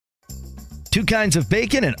2 kinds of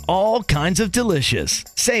bacon and all kinds of delicious.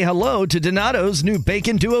 Say hello to Donato's new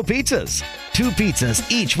Bacon Duo pizzas. 2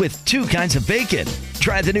 pizzas, each with 2 kinds of bacon.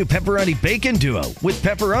 Try the new Pepperoni Bacon Duo with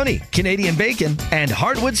pepperoni, Canadian bacon, and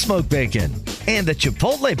hardwood smoked bacon. And the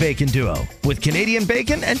Chipotle Bacon Duo with Canadian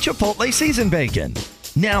bacon and Chipotle seasoned bacon.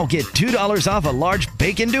 Now get $2 off a large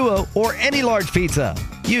Bacon Duo or any large pizza.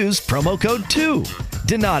 Use promo code 2.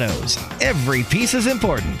 Donato's. Every piece is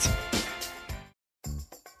important.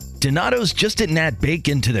 Donato's just didn't add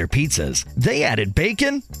bacon to their pizzas. They added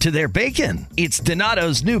bacon to their bacon. It's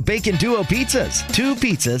Donato's new Bacon Duo pizzas. 2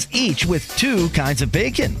 pizzas, each with 2 kinds of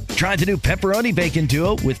bacon. Try the new Pepperoni Bacon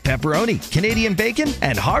Duo with pepperoni, Canadian bacon,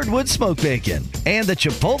 and hardwood smoked bacon. And the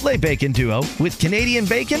Chipotle Bacon Duo with Canadian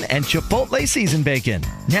bacon and Chipotle seasoned bacon.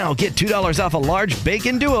 Now get $2 off a large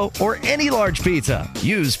Bacon Duo or any large pizza.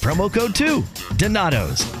 Use promo code 2.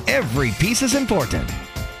 Donato's. Every piece is important.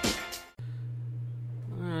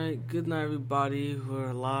 Good night, everybody.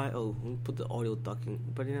 We're live. Oh, let me put the audio ducking.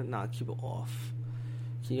 But nah, keep it off.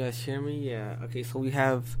 Can you guys hear me? Yeah. Okay, so we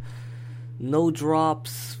have no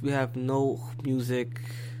drops. We have no music.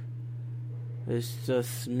 It's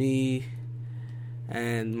just me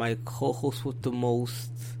and my co-host with the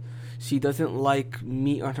most. She doesn't like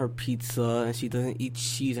meat on her pizza, and she doesn't eat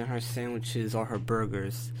cheese on her sandwiches or her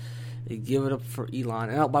burgers. Give it up for Elon.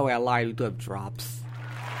 And oh, by the way, I lied. We do have drops.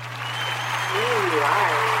 You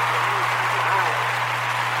lied.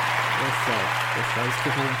 What's up? I just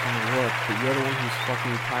came home from work, but you're the one who's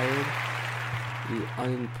fucking tired. You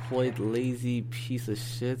unemployed, lazy piece of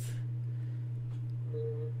shit.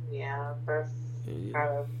 Yeah, that's kind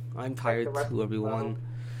of. I'm tired too, everyone.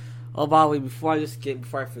 Oh, by the way, before I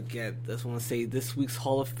forget, I just want to say this week's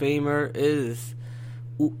Hall of Famer is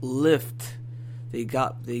Lyft.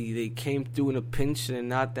 They came through in a pinch,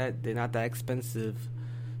 and they're not that expensive.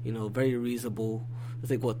 You know, very reasonable. It's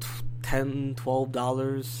like what,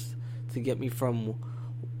 $10-$12 to get me from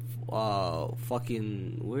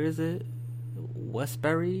fucking, where is it?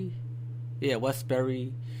 Westbury? Yeah,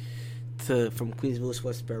 Westbury from Queensville to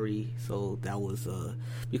Westbury. So that was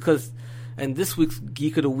because, and this week's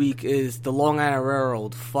Geek of the Week is the Long Island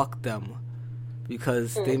Railroad. Fuck them,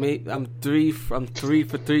 because they made I'm 3 for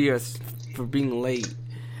 3 years for being late,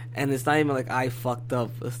 and it's not even like I fucked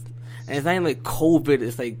up. And it's not even like COVID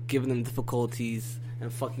is like giving them difficulties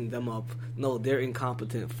and fucking them up. No, they're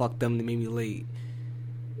incompetent. Fuck them. They made me late.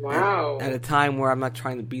 Wow. At a time where I'm not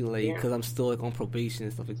trying to be late because I'm still like on probation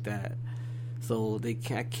and stuff like that. So they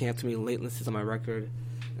can't have too many latenesses on my record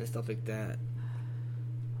and stuff like that.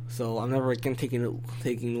 So I'm never again taking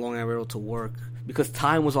Long Island Railroad to work because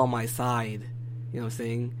time was on my side. You know what I'm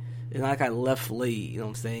saying? It's not like I left late. You know what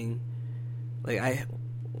I'm saying?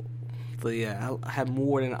 But yeah, I had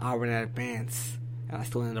more than an hour in advance, and I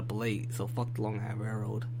still ended up late, so fuck the Long Island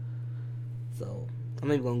Railroad. So, I'm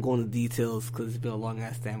not even going to go into details, because it's been a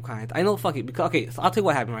long-ass damn kind. I know, fuck it, because, okay, so I'll tell you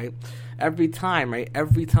what happened, right? Every time,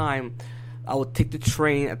 I would take the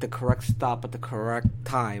train at the correct stop at the correct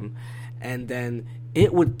time, and then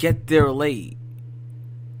it would get there late,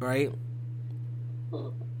 right?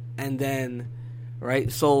 And then,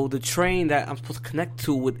 right, so the train that I'm supposed to connect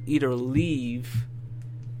to would either leave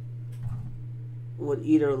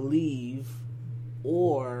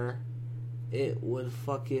or it would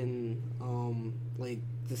fucking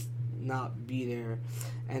just not be there,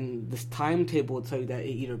 and this timetable will tell you that it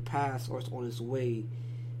either passed or it's on its way,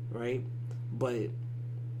 right? But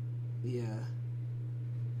yeah,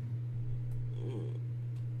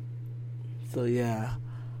 so yeah,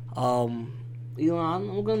 I'm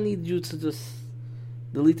gonna need you to just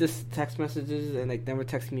delete this text messages and never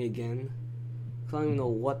text me again. I don't even know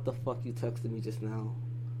what the fuck you texted me just now.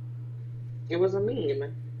 It was a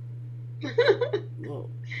meme. Well,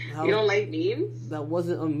 you don't like memes? That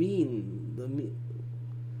wasn't a meme.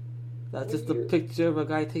 That's just a picture of a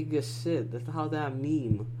guy taking a shit. That's how that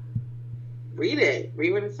meme. Read it.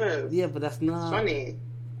 Read what it says. Yeah, but that's not... It's funny.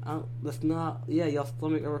 That's not... Yeah, your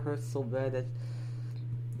stomach ever hurts so bad that...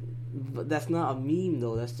 But that's not a meme,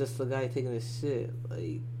 though. That's just a guy taking a shit.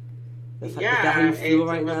 Is that how you feel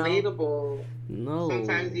right now? It's relatable. No.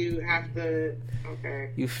 Sometimes you have to...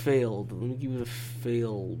 Okay. You failed. Let me give you the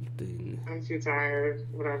failed thing. I'm too tired.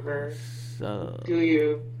 Whatever. Do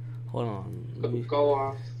you. Hold on. Go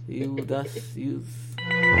off. You.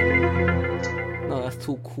 No, that's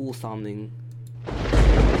too cool sounding.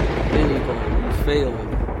 There you go. You failed.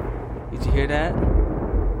 Did you hear that?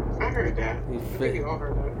 I heard that. I think you all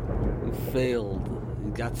heard that. You failed.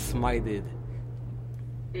 You got smited.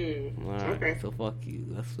 Alright, okay. So fuck you.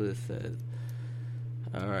 That's what it says.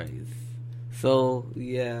 Alright. So,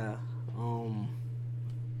 yeah. So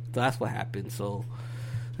that's what happened. So,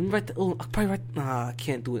 me write that. Oh, I could probably write. Nah, I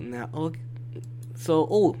can't do it now. Oh,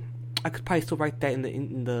 so I could probably still write that in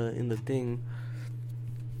the thing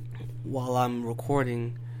while I'm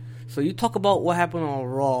recording. So you talk about what happened on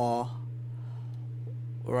Raw,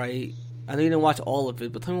 right? I know you didn't watch all of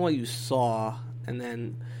it, but tell me what you saw, and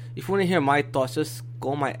then if you want to hear my thoughts, just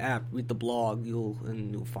go on my app, read the blog, you'll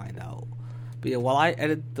find out. But yeah, while I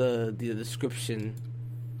edit the description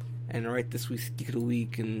and write this week's Geek of the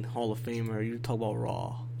Week and Hall of Famer, you talk about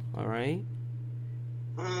Raw. All right?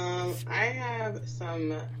 I have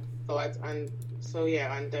some thoughts on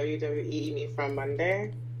WWE from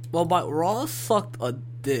Monday. Well, but Raw sucked a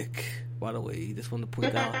dick, by the way. Just want to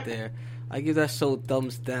point that out there. I give that show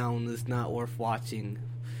thumbs down. It's not worth watching.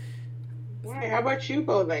 Why? How about you,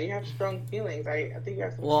 Bo, then? You have strong feelings. I think you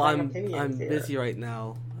have some strong opinions. I'm here. busy right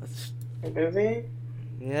now. You're busy?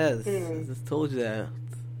 Yes. I just told you that.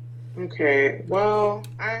 Okay. Well,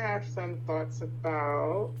 I have some thoughts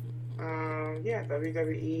about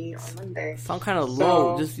WWE on Monday. Sound kind of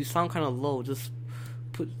low. You sound kind of low. Just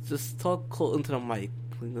talk close into the mic.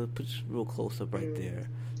 Put it real close up right there.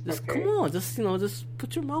 Just come on. Just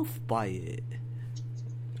put your mouth by it.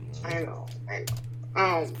 I know.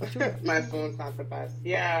 My phone's not the best.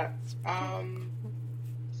 Yeah.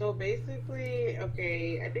 So basically, I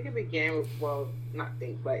think it began with,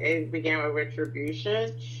 it began with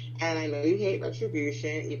Retribution, and I know you hate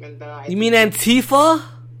Retribution, even though You mean Antifa?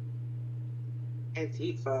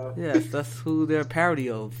 Antifa. Yes, that's who they're a parody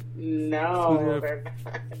of. No, they're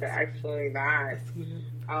actually not.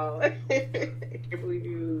 I can't believe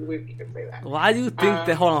you would even say that. Why do you think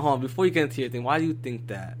that? Hold on. Before you get into your thing, why do you think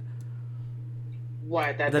that?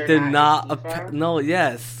 What? That they're not no,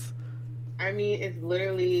 yes. I mean, it's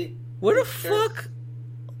literally... Where the fuck?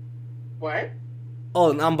 What?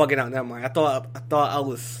 Oh, no, I'm bugging out. Never mind. I thought I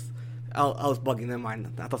was bugging. Never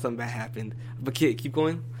mind. I thought something bad happened. But keep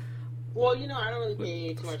going. Well, I don't really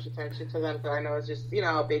pay too much attention to them because I know it's just,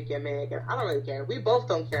 a big gimmick. And I don't really care. We both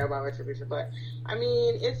don't care about Retribution, but I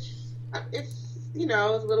mean, it's it's a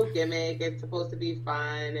little gimmick. It's supposed to be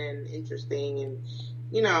fun and interesting, and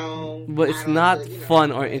But it's not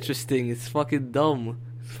fun or interesting. It's fucking dumb.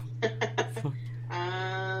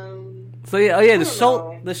 So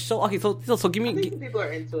the show. Okay, so give me. I think people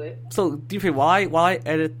are into it. So do you while I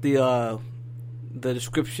edit the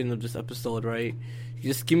description of this episode, right?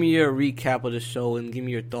 Just give me your recap of the show and give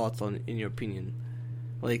me your thoughts in your opinion.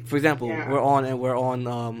 Like, for example, we're on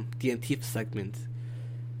the Antifa segment.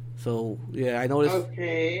 So yeah, I noticed.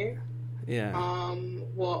 Okay. Yeah.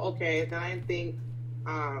 Then I think.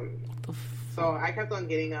 So I kept on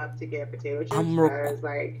getting up to get potato chips. I wanted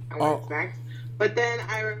snacks. But then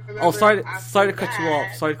I remember. Oh, sorry to cut you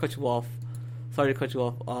off. Sorry to cut you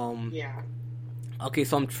off. Yeah. Okay,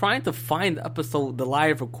 so I'm trying to find the episode, the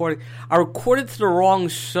live recording. I recorded to the wrong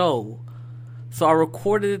show. So I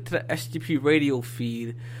recorded it to the SGP radio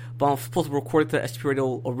feed, but I'm supposed to record it to the SGP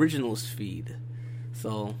radio originals feed.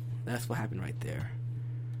 So that's what happened right there.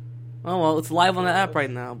 Oh, well, it's live on the app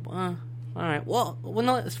right now. Alright, well,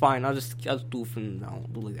 no, it's fine. I'll just do it from now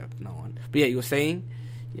on. But yeah, you were saying?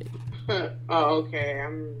 Yeah. Oh, okay.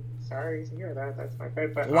 I'm sorry to hear that. That's not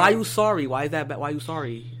good. But why are you sorry? Why is that bad? Why are you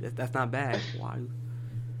sorry? That's not bad. Why?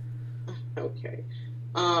 Okay.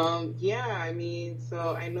 I mean,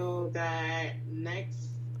 so I know that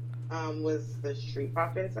next was the Street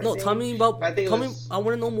Profits. Tell me about. I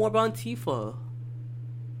want to know more about Antifa.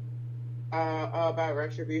 About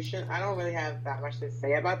Retribution, I don't really have that much to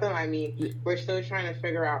say about them. I mean, we're still trying to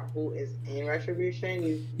figure out who is in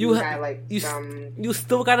Retribution. You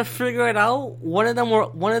still got to figure it out. One of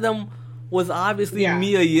them was obviously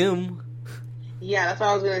Mia Yim. Yeah, that's what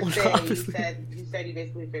I was gonna say. You said you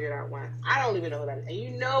basically figured out one. I don't even know who that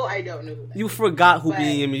is, and I don't know who that is. You forgot who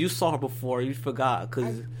Mia Yim is. You saw her before. You forgot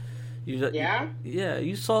because. You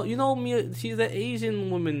saw. Mia. She's an Asian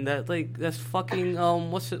woman that's fucking.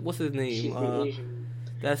 What's his name? She's Asian.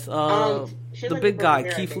 That's the big guy,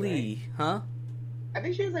 hair, Keith Lee, right? Huh? I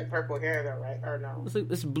think she has purple hair though, right? Or no?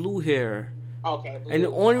 It's blue hair. Okay. Blue. And the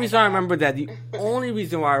only reason I remember that,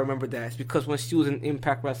 is because when she was in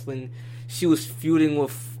Impact Wrestling, she was feuding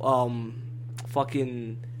with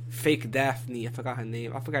fucking fake Daphne. I forgot her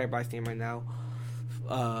name. I forgot everybody's name right now.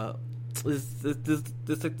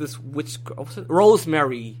 This witch girl,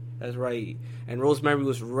 Rosemary. That's right. And Rosemary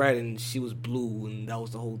was red and she was blue, and that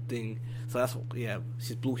was the whole thing. So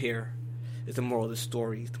she's blue hair. It's the moral of the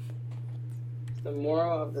story. The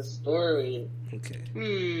moral of the story. Okay.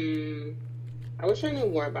 I wish I knew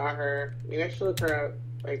more about her. Maybe I should look her up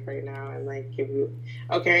right now and give you.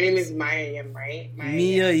 Okay, her name is Mia Yim, right?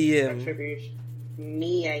 Mia Yim.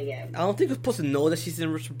 Mia Yim. I don't think we're supposed to know that she's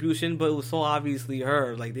in Retribution, but it was so obviously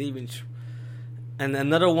her. Like they even. And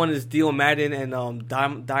another one is Dio Madden and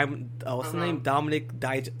what's the name? Dominic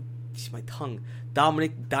Dija. My tongue.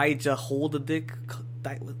 Dominic Dija Hold the Dick.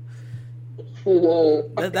 Whoa.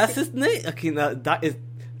 That's his name. Okay, now that is.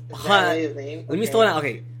 His name? Let me slow down.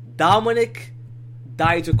 Okay, Dominic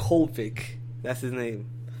Dijakovic. That's his name.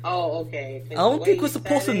 Oh, okay. I don't think we're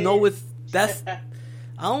supposed to know it's that's. I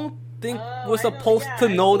don't think we're supposed to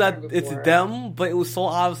know that it's them, but it was so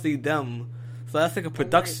obviously them. So that's like a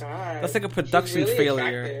production. That's like a production really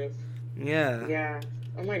failure. Attractive. Yeah. Yeah.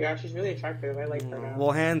 Oh my gosh, she's really attractive. I like her now.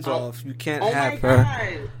 Well, hands off. You can't have her. Oh my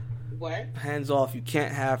god. What? Hands off. You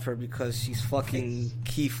can't have her because she's fucking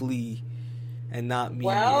Keith Lee and not me.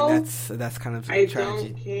 Well, and that's kind of I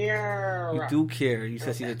tragic. Don't care. You do care. You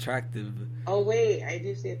said she's attractive. Oh wait, I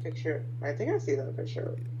do see a picture. I think I see that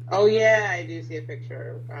picture. Oh yeah, I do see a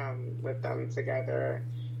picture with them together.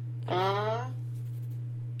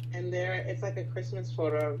 And it's like a Christmas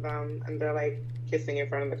photo of them, and they're like kissing in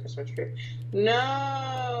front of the Christmas tree.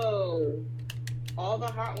 No, all the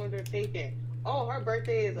hot ones are taken. Oh, her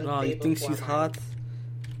birthday is a day you think before she's mine. hot?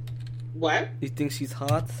 What? You think she's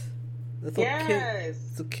hot? That's okay. Yes.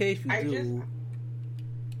 It's okay if you do.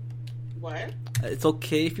 What? It's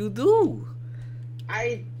okay if you do.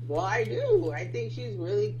 I do. I think she's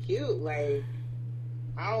really cute. Like,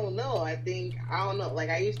 I don't know.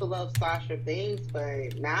 Like, I used to love Sasha Banks,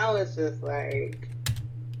 but now it's just like,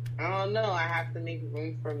 I don't know. I have to make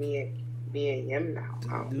room for Mia Yim now.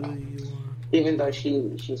 I don't know. Even though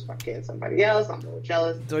she's fucking somebody else, I'm a little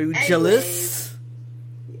jealous. Are you jealous?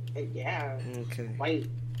 Yeah. Okay. Wait.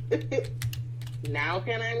 Now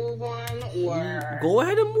can I move on? Or go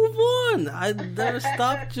ahead and move on. I never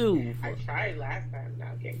stopped you. I tried last time. No,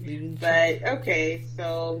 okay. But okay,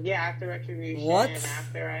 so yeah, after Retribution, what?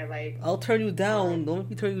 After I like, I'll turn you down. Don't let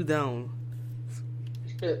me turn you down.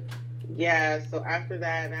 Yeah. So after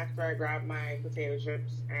that, and after I grabbed my potato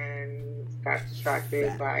chips and got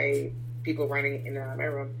distracted by people running in and out of my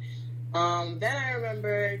room. Then I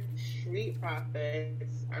remember Street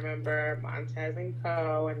Profits. I remember Montez and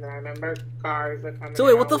Co. And then I remember Garza coming. So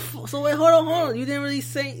wait, what the? So wait, hold on. You didn't really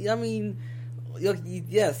say. I mean,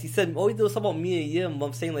 yes, he said. Oh, he did something about me and Yim.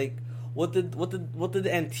 I'm saying like, what did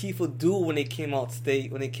Antifa do when they came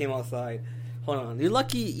when they came outside? Hold on. You're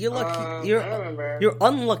lucky. You're lucky. You're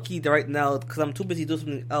unlucky right now because I'm too busy doing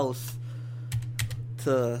something else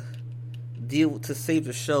to save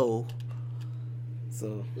the show.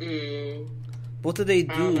 So, what did they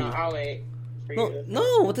do? I'll wait.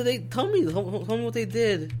 No. What did they tell me? Tell me what they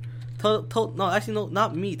did.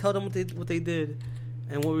 Not me. Tell them what they did,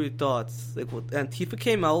 and what were your thoughts? Like, what Antifa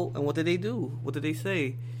came out, and what did they do? What did they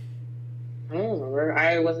say? I don't remember.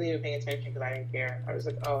 I wasn't even paying attention because I didn't care. I was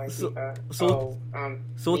like, oh, Antifa. So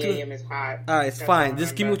Mia is hot. All right, it's fine.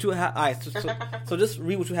 Just give me what you have. All right, so just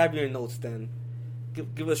read what you have in your notes then.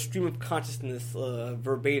 Give a stream of consciousness,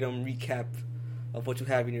 verbatim recap of what you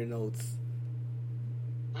have in your notes.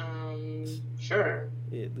 Sure.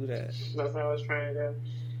 Yeah, do that. That's what I was trying to do.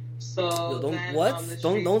 So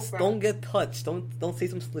don't get touched. Don't say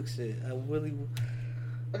some slick shit. I really.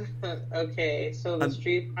 Okay, so the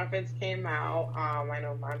Street Profits came out. I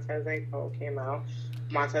know Montez and Co came out.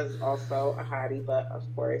 Montez is also a hottie, but of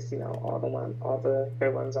course, all the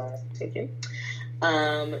good ones are taken.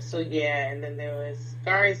 So yeah, and then there was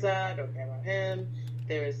Garza. Don't care about him.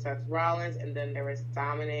 There was Seth Rollins, and then there was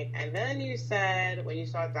Dominic. And then you said, when you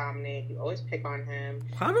saw Dominic, you always pick on him.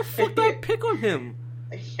 How the fuck did I pick on him?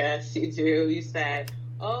 Yes, you do. You said,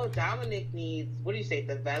 oh, Dominic needs, what do you say,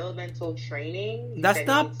 developmental training? That's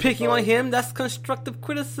not picking on him. That's constructive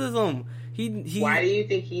criticism. Why do you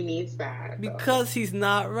think he needs that? Because he's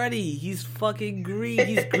not ready. He's fucking green.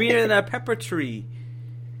 He's greener than a pepper tree.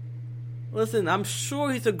 Listen, I'm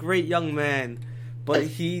sure he's a great young man, but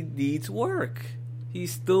he needs work. He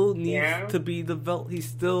still needs to be developed.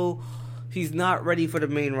 He's not ready for the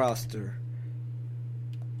main roster.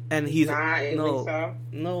 And he's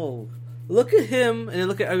no. Look at him and then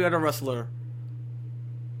look at every other wrestler.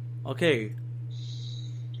 Okay.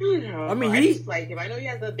 I mean, I just like him. I know he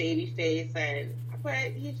has a baby face, but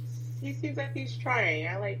he seems like he's trying.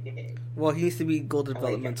 I like it. Well, he needs to be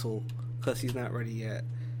developmental because he's not ready yet.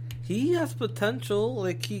 He has potential.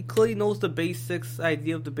 Like, he clearly knows the basics,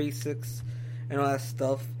 idea of the basics, and all that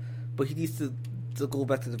stuff. But he needs to go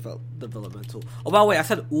back to developmental. Oh, by the way, I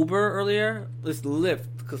said Uber earlier. It's Lyft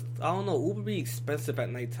because I don't know. Uber be expensive at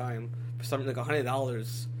nighttime for something like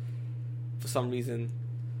 $100 for some reason.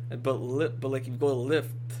 But like if you go to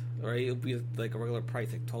Lyft, right, it'll be like a regular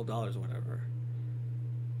price, like $12 or whatever.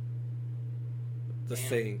 Just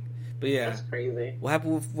saying. But yeah, that's crazy.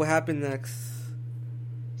 What happened next?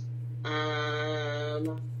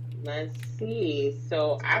 Let's see.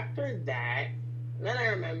 So after that, then I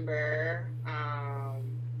remember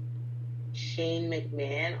Shane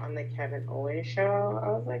McMahon on the Kevin Owens show. I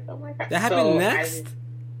was like, oh my god, That happened next.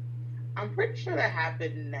 I'm pretty sure that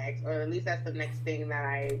happened next, or at least that's the next thing that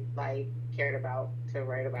I cared about to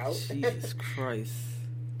write about. Jesus Christ.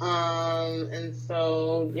 And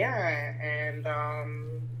so yeah, and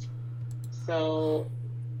so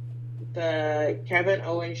the Kevin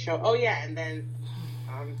Owens show. Oh yeah, and then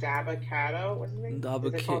Dabba-Kato, what's his name?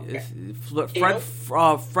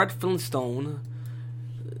 Fred Flintstone.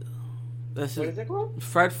 What is it called?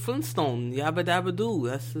 Fred Flintstone. Yabba Dabba Doo.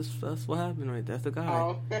 That's what happened right there. That's the guy.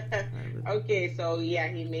 Oh. Okay, so yeah,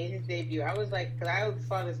 he made his debut. I was like, because I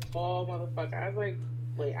saw this tall motherfucker. I was like,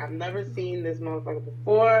 wait, I've never seen this motherfucker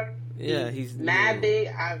before. Yeah, he's mad big.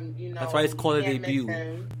 That's why it's called a debut.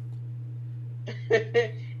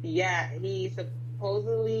 Yeah, he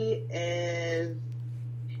supposedly is.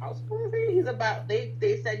 I was going to say he's about.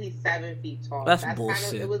 They said he's 7 feet tall. That's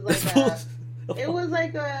bullshit. It was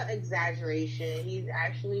like a exaggeration. He's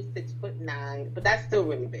actually 6'9", but that's still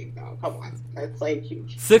really big though. Come on, that's like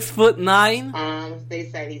huge. 6'9". They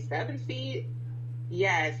said he's 7 feet.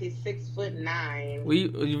 Yes, he's 6'9". Were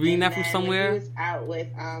you reading that from somewhere? He was out with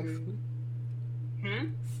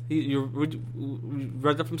You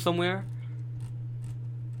read that from somewhere?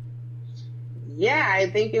 Yeah, I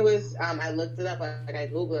think it was. I looked it up. I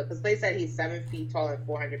googled it because they said he's 7 feet tall and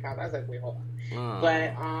 400 pounds. I was like, wait, hold on.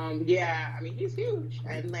 But yeah, I mean, he's huge,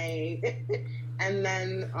 and and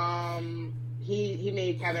then he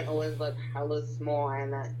made Kevin Owens look hella small,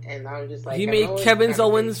 and I was just like, he made Kevin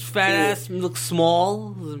Owens' fat ass look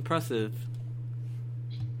small. It was impressive.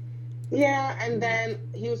 Yeah, and then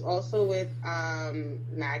he was also with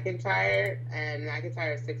McIntyre, and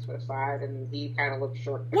McIntyre is 6'5", and he kind of looked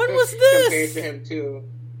short. When was this? Compared to him too.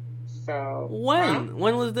 So when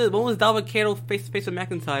was this? When was Dabba-Kato face to face with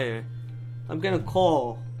McIntyre? I'm getting a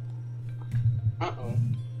call.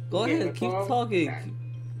 Go ahead, keep talking. Okay.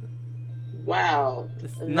 Well,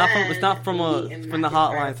 it's not from the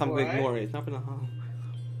hotline, so I'm gonna ignore it. It's not from the hotline.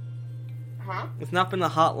 Huh? It's not from the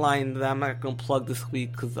hotline that I'm not gonna plug this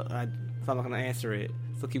week because I'm not gonna answer it.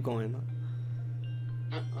 So keep going.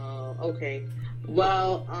 Okay.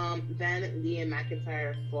 Well, then Lee and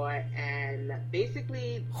McIntyre fought, and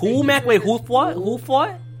basically who fought? Who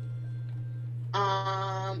fought?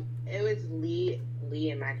 It was Lee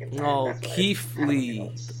and McIntyre. Oh, Keith Lee.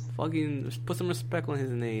 Fucking put some respect on his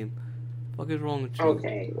name. What is wrong with you?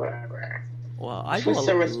 Okay, whatever. Well, I do a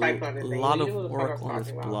lot of work on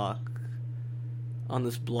this block. On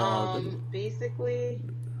this blog. Basically,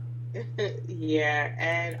 yeah,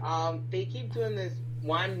 and they keep doing this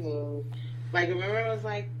one move. Like, remember, I was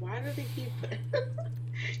like, why do they keep?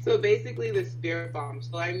 So basically, the spirit bomb.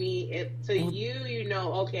 So I mean, to you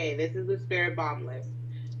know, okay, this is the spirit bomb list.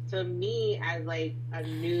 To me, as like a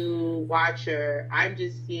new watcher, I'm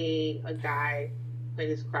just seeing a guy put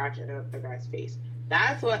his crotch in a guy's face.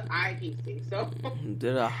 That's what I keep seeing. So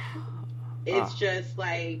it's just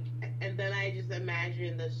like, and then I just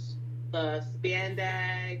imagine the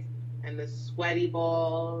spandex and the sweaty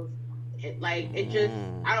balls. It just,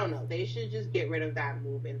 I don't know. They should just get rid of that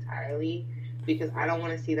move entirely because I don't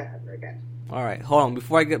want to see that ever again. All right, hold on.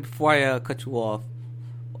 Before I cut you off,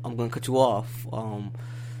 I'm gonna cut you off.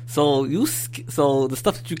 So the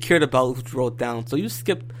stuff that you cared about, which you wrote down. So you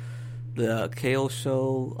skipped the KO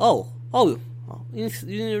show. Oh, you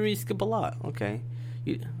didn't really skip a lot. Okay,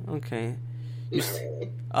 okay.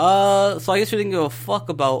 So I guess you didn't give a fuck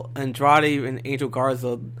about Andrade and Angel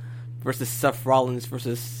Garza versus Seth Rollins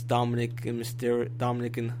versus Dominic and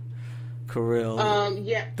Carrillo.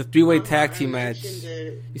 Yeah. The 3-way tag team match.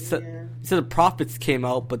 You said the Profits came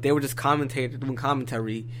out, but they were just doing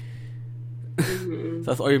commentary. So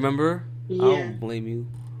that's all you remember? Yeah. I don't blame you.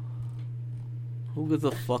 Who gives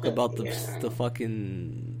a fuck about the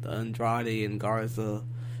fucking Andrade and Garza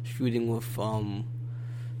feuding with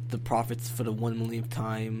the Profits for the 1 millionth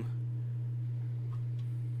time?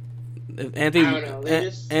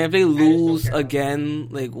 If they lose again,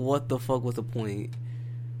 like, what the fuck was the point?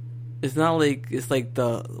 It's not like it's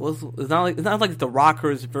not like the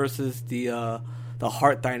Rockers versus the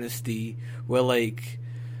Hart Dynasty, where like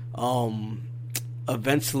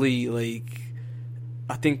eventually, like,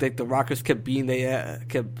 I think like the Rockers kept beating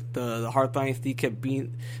the Hart Dynasty kept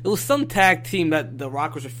beating. It was some tag team that the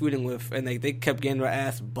Rockers were feuding with, and they kept getting their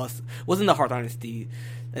ass bust. It wasn't the Hart Dynasty,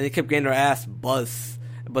 and they kept getting their ass bust.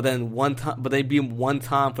 But then they beat them one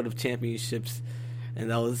time for the championships,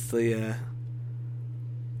 and that was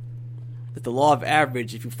That the law of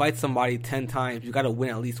average, if you fight somebody 10 times, you gotta win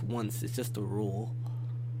at least once. It's just a rule.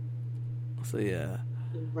 So yeah.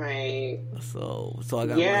 Right. So I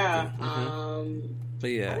got But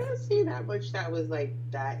yeah. I didn't see that much that was like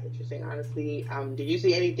that interesting, honestly. Did you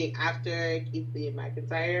see anything after Keith Lee and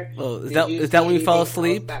McIntyre? Oh, is that when you fell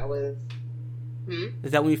asleep? That was.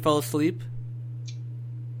 Is that when you fell asleep?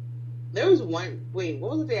 There was one. Wait,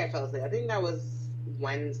 what was the day I fell asleep? I think that was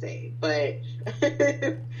Wednesday, but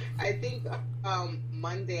I think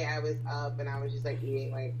Monday I was up and I was just like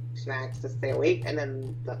eating like snacks to stay awake, and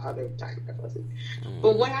then the other time I fell asleep.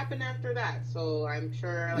 But what happened after that? So I'm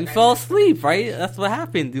sure like, you fell asleep, right? That's what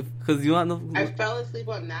happened because you want to. I fell asleep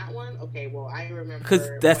on that one. Okay, well I remember because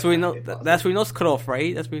that's where you know. That's where you know it's cut off,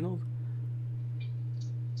 right? That's where you know.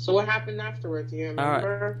 So what happened afterwards? Do you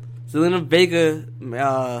remember? Right. Zelina Vega,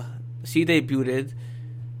 she debuted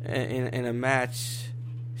in a match.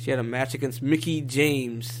 She had a match against Mickie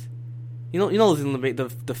James. You know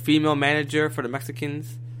the female manager for the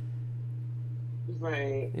Mexicans.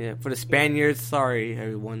 Right. Yeah, for the Spaniards. Sorry,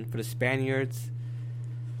 everyone, for the Spaniards.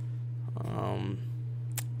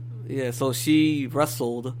 Yeah. So she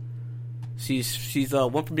wrestled. She's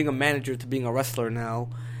went from being a manager to being a wrestler now,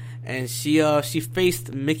 and she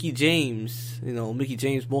faced Mickie James. You know, Mickie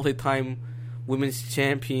James, multi-time women's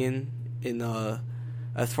champion in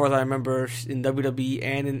as far as I remember, in WWE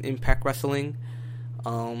and in Impact Wrestling.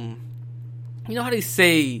 You know how they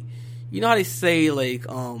say, like,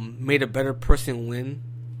 made a better person win?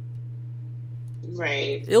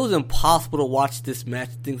 Right. It was impossible to watch this match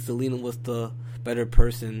and think Zelina was the better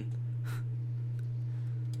person.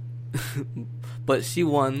 But she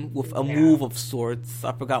won with a move of sorts.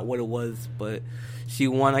 I forgot what it was, but she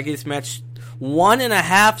won. I gave this match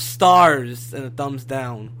 1.5 stars and a thumbs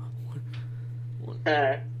down.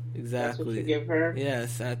 Exactly. That's what you give her?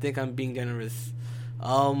 Yes, I think I'm being generous.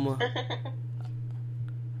 And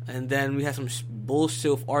then we had some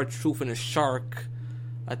bullshit with R-Truth and a shark.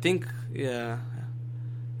 I think, yeah.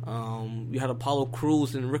 We had Apollo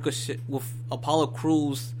Crews and Ricochet with Apollo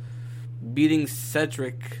Crews beating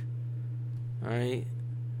Cedric. Alright.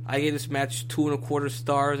 I gave this match 2.25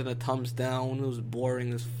 stars and a thumbs down. It was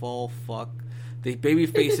boring as fuck. The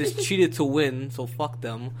babyfaces cheated to win, so fuck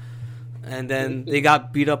them. And then they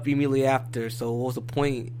got beat up immediately after. So what was the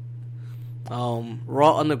point?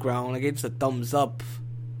 Raw Underground, I gave this a thumbs up.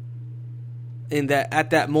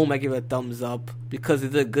 At that moment, I gave it a thumbs up because they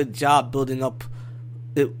did a good job building up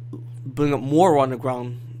more Raw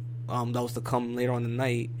Underground. That was to come later on the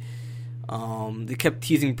night. They kept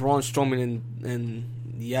teasing Braun Strowman and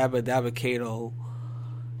Yabba Dabba Kato,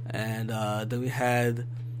 and then we had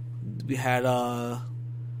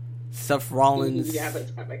Seth Rollins.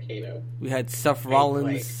 We had Seth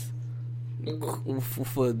Rollins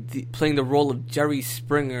playing the role of Jerry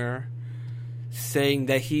Springer, saying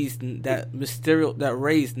that that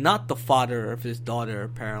Ray's not the father of his daughter.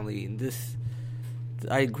 Apparently, and this,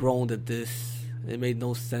 I groaned at this. It made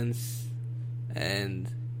no sense, and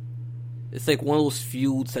it's like one of those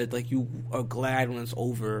feuds that like you are glad when it's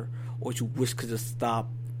over, or you wish could just stop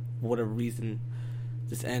for whatever reason,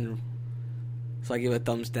 just end. So I give it a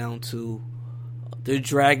thumbs down to. They're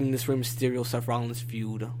dragging this Rey Mysterio Seth Rollins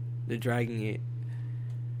feud. They're dragging it.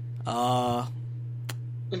 The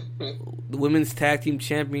women's tag team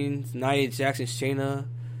champions Nia Jax and Shayna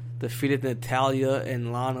defeated Natalya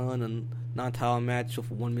and Lana in a non-title match for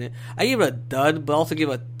 1 minute. I gave it a dud, but I also gave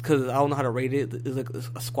it because I don't know how to rate it. It's like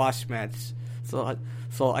a squash match, so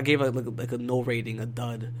I gave it like a no rating, a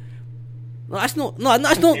dud. No, I'm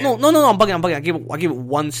bugging. I gave it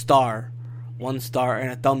 1 star. 1 star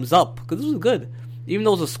and a thumbs up because this was good. Even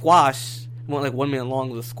though it was a squash, it went like 1 minute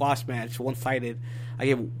long. It was a squash match, one-sided. I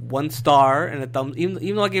gave it 1 star and a thumbs.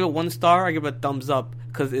 Even though I gave it 1 star, I gave it a thumbs up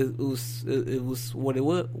because it was what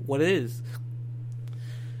it is.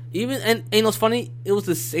 Even and you know what's funny? It was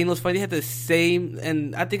the same. They had the same,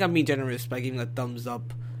 and I think I'm being generous by giving a thumbs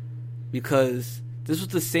up because this was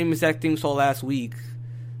the same exact thing we saw last week.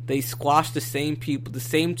 They squashed the same people. The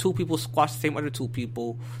same 2 people squashed the same other 2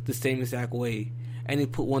 people the same exact way. And they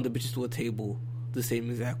put one of the bitches to a table the same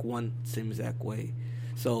exact way.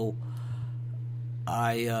 So,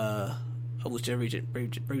 I was very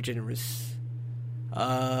generous.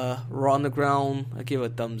 Raw Underground, I gave it a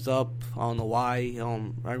thumbs up. I don't know why.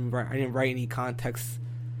 I didn't write any context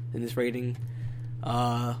in this rating.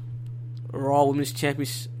 Raw Women's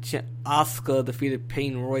Championship, Asuka defeated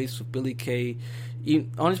Peyton Royce with Billie Kay.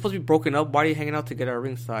 Aren't supposed to be broken up? Why are you hanging out together at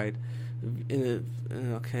ringside?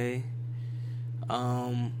 Okay.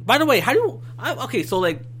 By the way, so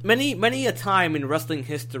like many a time in wrestling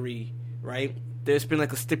history, right? There's been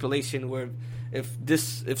like a stipulation where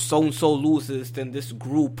if so and so loses, then this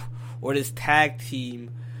group or this tag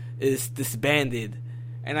team is disbanded.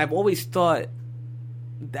 And I've always thought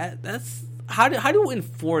that's how do you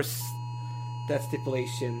enforce that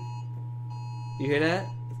stipulation? You hear that?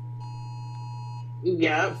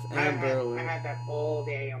 Yep, I Amber. had that all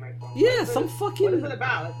day on my phone. Yeah, some fucking. What is it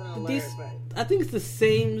about? It's an alert, but I think it's the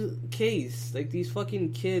same case. Like, these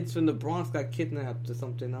fucking kids from the Bronx got kidnapped or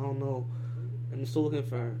something. I don't know. I'm still looking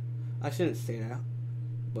for her. I shouldn't say that,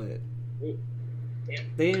 but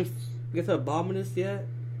they didn't get to the bottom of this yet.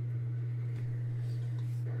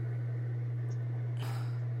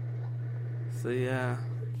 So yeah.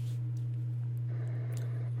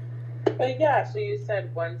 But yeah, so you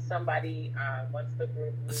said once the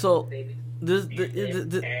group moves, So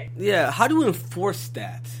okay. yeah, how do you enforce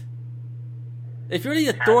that? If you're the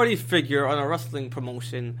authority figure on a wrestling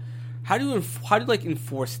promotion, how do you like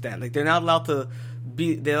enforce that? Like, they're not allowed to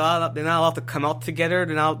they're not allowed to come out together.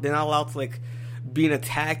 They're not allowed to like be in a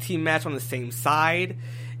tag team match on the same side.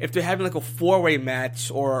 If they're having like a 4-way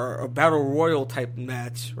match or a battle royal type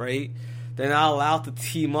match, right? They're not allowed to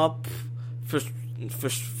team up for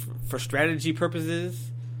strategy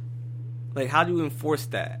purposes. Like, how do you enforce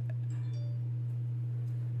that?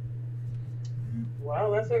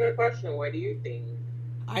 Well, that's a good question. What do you think?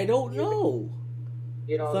 I don't know.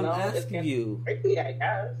 You don't So know? I'm asking you. Tricky, I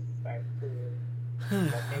guess.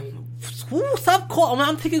 Stop calling.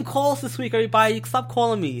 I'm taking calls this week, everybody. Stop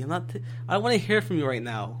calling me. I don't want to hear from you right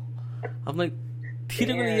now. I'm like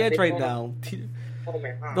teetering on the edge right now.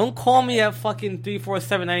 Don't call me at fucking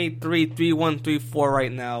 347-983-3134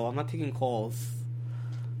 right now. I'm not taking calls.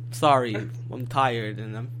 Sorry, I'm tired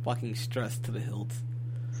and I'm fucking stressed to the hilt.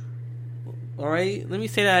 Alright? Let me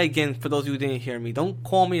say that again for those of you who didn't hear me. Don't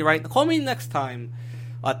call me call me next time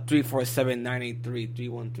at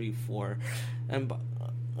 347-983-3134. And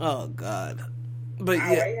oh god. But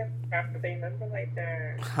Why yeah. you have to say number like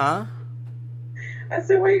that? Huh? I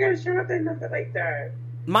said, why you gotta show up that number like that?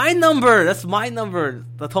 My number! That's my number.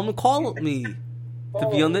 They told me to call me to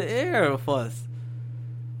be on the air with us.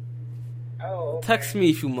 Oh, okay. Text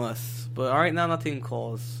me if you must. But alright, now I'm not taking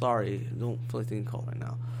calls. Sorry. Don't feel like taking calls right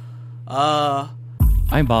now.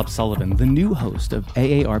 I'm Bob Sullivan, the new host of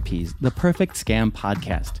AARP's The Perfect Scam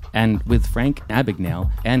podcast. And with Frank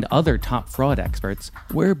Abagnale and other top fraud experts,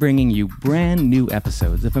 we're bringing you brand new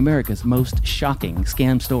episodes of America's most shocking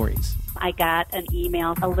scam stories. I got an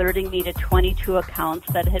email alerting me to 22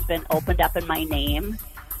 accounts that had been opened up in my name.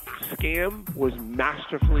 Scam was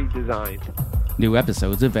masterfully designed. New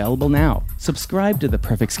episodes available now. Subscribe to the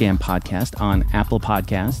Perfect Scam podcast on Apple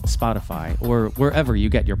Podcasts, Spotify, or wherever you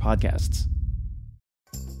get your podcasts.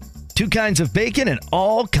 2 kinds of bacon and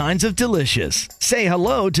all kinds of delicious. Say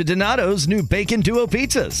hello to Donato's new Bacon Duo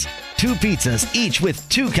pizzas. 2 pizzas, each with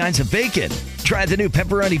 2 kinds of bacon. Try the new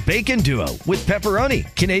Pepperoni Bacon Duo with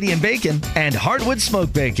pepperoni, Canadian bacon, and hardwood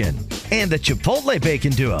smoked bacon. And the Chipotle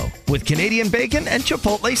Bacon Duo with Canadian bacon and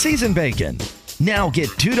Chipotle seasoned bacon. Now get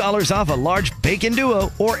 $2 off a large Bacon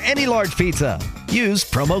Duo or any large pizza. Use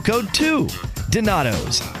promo code 2.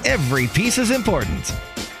 Donato's. Every piece is important.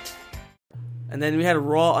 And then we had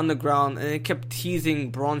Raw Underground, and it kept teasing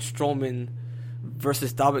Braun Strowman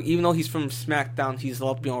versus Dabba. Even though he's from SmackDown, he's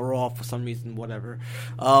allowed to be on Raw for some reason, whatever.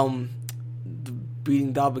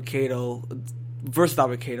 Beating Dabba-Kato versus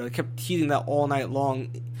Dabba-Kato. They kept teasing that all night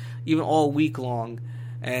long, even all week long.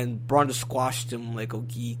 And Braun just squashed him like a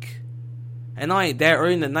geek. And not only that,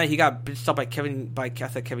 early in the night, he got bitched up by Kevin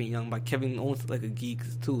Owens like a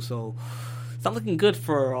geek too. So it's not looking good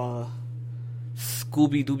for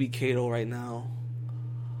Scooby Dooby Kato right now.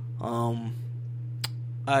 By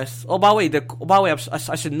the way,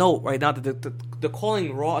 I should note right now that they're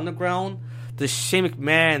calling Raw Underground the Shane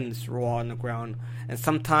McMahon's Raw Underground, and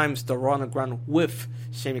sometimes the Raw Underground with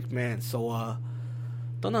Shane McMahon. So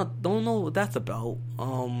don't know what that's about.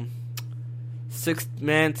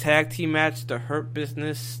 6-man tag team match. The Hurt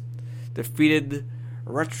Business defeated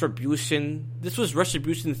Retribution. This was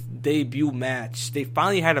Retribution's debut match. They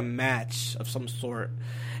finally had a match of some sort,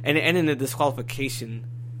 and it ended in a disqualification.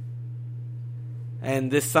 And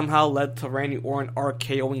this somehow led to Randy Orton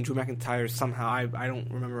RKOing Drew McIntyre somehow. I don't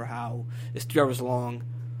remember how. It's 3 hours long.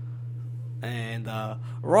 And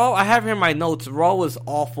Raw, I have here in my notes. Raw was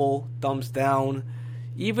awful. Thumbs down.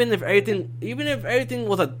 Even if everything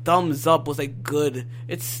was a thumbs up, was like good,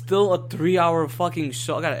 it's still a 3-hour fucking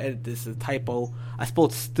show. I gotta edit this. It's a typo. I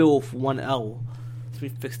spelled still for 1 L. Let me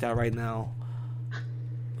fix that right now.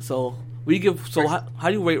 So how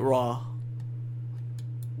do you rate Raw?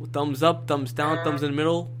 Thumbs up, thumbs down, thumbs in the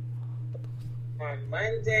middle? On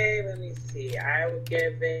Monday, let me see. I would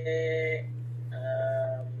give it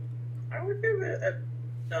I would give it a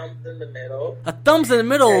thumbs in the middle. A thumbs in the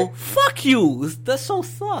middle? Fuck you! That show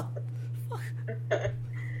sucked.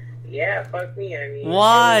 Yeah, fuck me. I mean,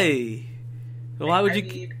 Why? Why would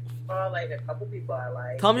you? Like a couple people I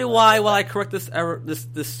like. Tell me why while I correct this error, this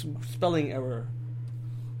spelling error.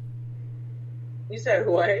 You said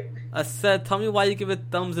what? I said, tell me why you give it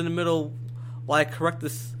thumbs in the middle while I correct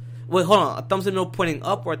this. Wait, hold on. A thumbs in the middle pointing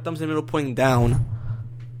up or a thumbs in the middle pointing down?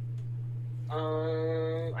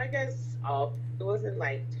 I guess up. It wasn't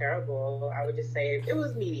like terrible. I would just say it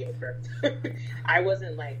was mediocre. I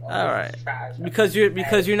wasn't like all right trash. Because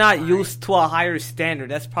you're not used to a higher standard.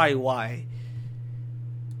 That's probably why.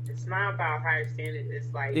 It's not about higher standards.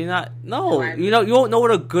 It's like you're not. No, you don't know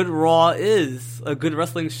what a good Raw is. A good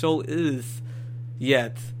wrestling show is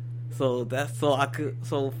yet. So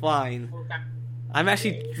fine. I'm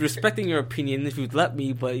actually respecting your opinion if you'd let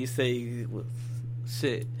me, but you say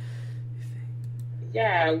shit.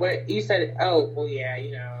 Yeah, what you said. Oh, well, yeah.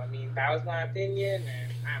 I mean, that was my opinion,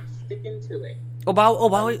 and I'm sticking to it. By the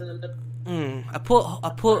way, I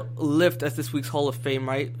put Lyft as this week's Hall of Fame,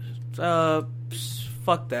 right?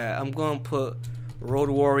 Fuck that. I'm gonna put Road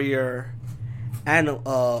Warrior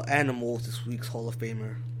Animals this week's Hall of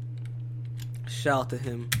Famer. Shout out to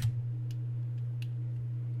him.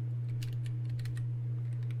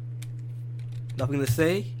 Nothing to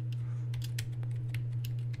say?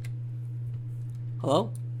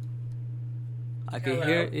 Hello? I can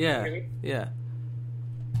hear. Yeah.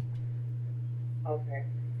 Okay.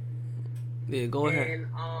 Yeah, go ahead. And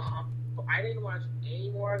I didn't watch any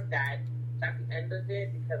more of that at the end of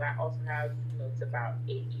it because I also have notes about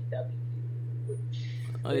AEW.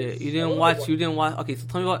 Oh yeah, you didn't watch. Okay, so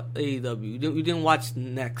tell me about AEW. You didn't watch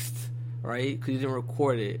Next, right? Because you didn't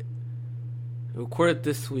record it. Record it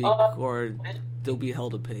this week, or they'll be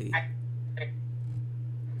held to pay.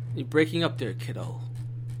 You're breaking up there, kiddo.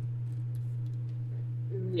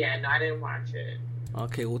 Yeah, no, I didn't watch it.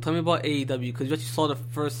 Okay, well, tell me about AEW because you actually saw the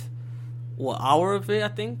first hour of it. I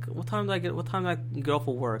think. What time did I get off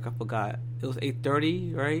of work? I forgot. It was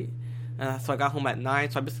 8:30, right? So I got home at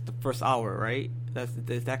 9. So I missed the first hour, right?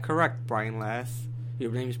 Is that correct, Brian Lass?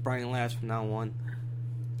 Your name is Brian Lass from now on.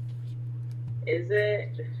 Is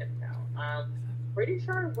it? No. Pretty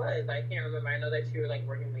sure it was. I can't remember. I know that you were like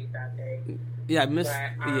working late that day. Yeah, I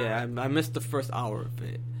missed the first hour of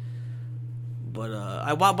it. But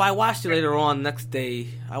I watched it later on next day.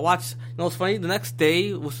 I watched. It's funny. The next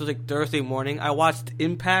day, which was like Thursday morning, I watched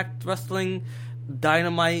Impact Wrestling,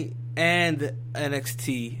 Dynamite, and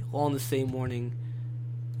NXT all in the same morning.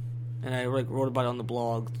 And I wrote about it on the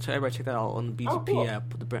blog. So everybody check that out on the BGP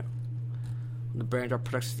app, the Brand Drop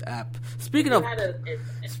Productions app. Speaking of,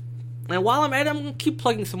 and while I'm at it, I'm gonna keep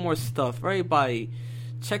plugging some more stuff. Everybody,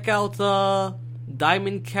 check out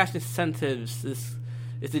Diamond Cash Incentives. It's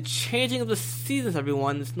the changing of the seasons,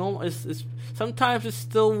 everyone. It's sometimes it's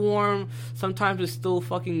still warm, sometimes it's still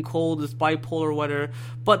fucking cold. It's bipolar weather.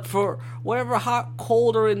 But for whatever hot,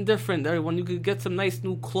 cold, or indifferent, everyone, you could get some nice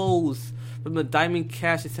new clothes from the Diamond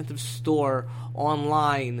Cash Incentive store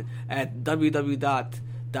online at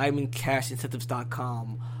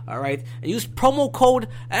www.diamondcashincentives.com. All right, and use promo code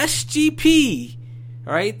SGP.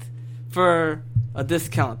 All right, for a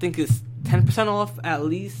discount. I think it's 10% off at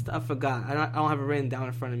least. I forgot. I don't have it written down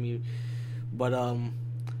in front of me, but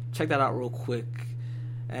check that out real quick.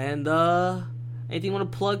 And anything you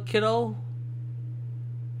want to plug, kiddo?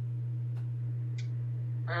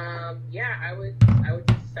 Yeah, I would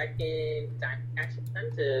just second Diamond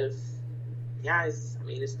Incentives. Yeah, it's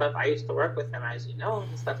stuff I used to work with him, as you know.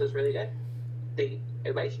 The stuff is really good.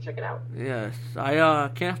 Everybody should check it out. Yes, I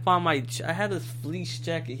can't find my. I had this fleece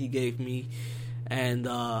jacket he gave me, and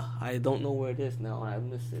I don't know where it is now. I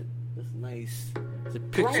miss it. It's nice. It's a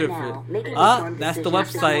picture of it. That's the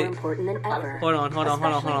website. Hold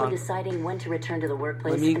on. Deciding when to return to the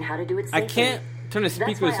workplace and how to do it safely. I can't turn the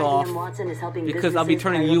speakers off because I'll be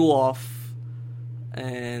turning you off.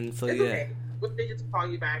 And so yeah. Okay. What they just call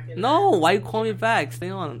you back? No, why you call me back? Stay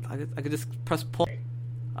on. I could just press pause.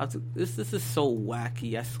 This is so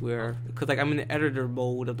wacky, I swear. Because like I'm in the editor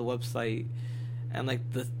mode of the website, and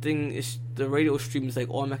like the thing is, the radio stream is like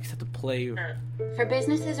automatically set to play. For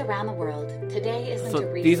businesses around the world, today isn't a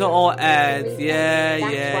reason. These are all ads. Yeah.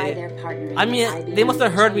 Why they're partnering I mean, they must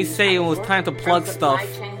have heard me say it was time to plug stuff,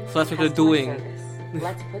 so that's what they're doing.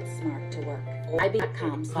 Let's put smart to work.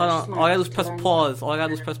 IB.com/smart. Hold on. All I gotta do is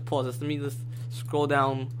press pause. Let me just scroll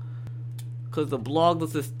down. Because the blog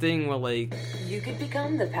does this thing where, like... You could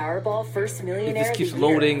become the Powerball first millionaire it just keeps of the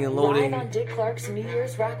year, loading and loading. live on Dick Clark's New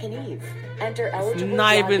Year's Rockin' Eve. Enter eligible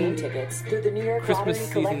not draw even game tickets through the New York Christmas Lottery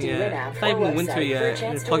season Collect and yet. Win app It's not or even winter website for yet, a and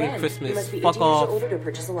chance it's to fucking win. Christmas. You must be Fuck 18 years off. or older to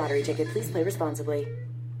purchase a lottery ticket. Please play responsibly.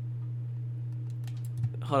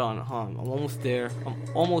 Hold on. I'm almost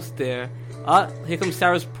there. Here comes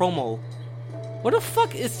Sarah's promo. What the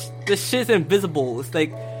fuck is... This shit's invisible. It's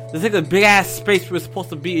like... There's like a big ass space where it's supposed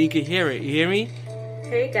to be. You can hear it. You hear me?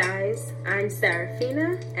 Hey guys, I'm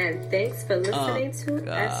Serafina, and thanks for listening to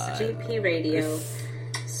SGP Radio.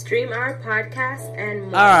 Stream our podcast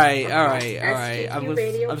and more. All right. I'm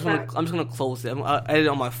just gonna close it. I edit it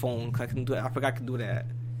on my phone. 'Cause I can do it. I forgot I can do that.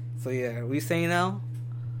 So yeah, what are you saying now,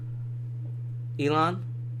 Elon?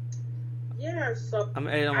 Yeah, so I'm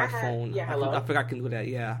editing on my phone. Yeah, hello. I forgot I can do that.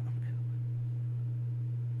 Yeah.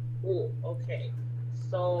 Oh, okay.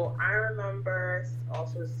 So I remember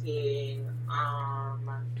also seeing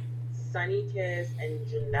Sunny Kiss and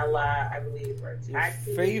Janela, I believe, were tag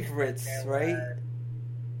team. Favorites, right?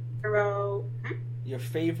 Hero. Your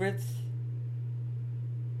favorites?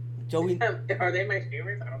 Joey. Are they my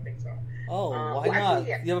favorites? I don't think so. Oh, why not? Actually,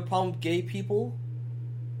 yeah. You have a problem with gay people?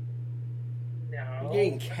 No. You're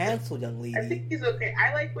getting canceled, young lady. I think he's okay.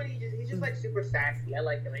 I like when he's just like super sassy. I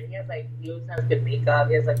like him. And he has like, he always has good makeup.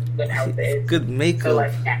 He has like good outfits. Good makeup. So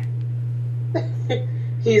like, yeah.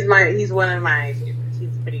 he's one of my favorites.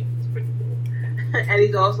 He's pretty cool. And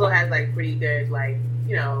he also has like pretty good, like,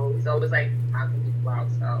 you know, he's always like knocking people out.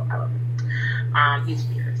 So I love him. He's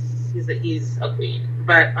fierce. He's a queen.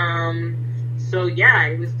 But so yeah,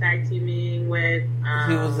 he was tag teaming with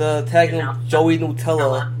he was tagging Joey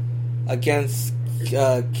Nutella against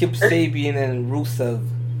Kip Sabian and Rusev.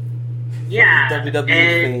 Yeah, WWE and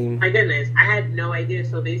fame. My goodness, I had no idea.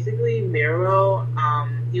 So basically, Miro,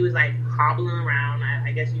 he was like hobbling around.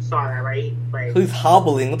 I guess you saw that, right? Like, he's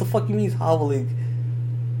hobbling. What the fuck you mean he's hobbling?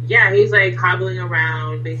 Yeah, he's like hobbling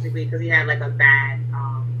around basically because he had like a bad.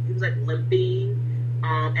 He was like limping,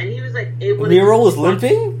 and he was like able. Miro was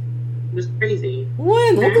limping. It was crazy.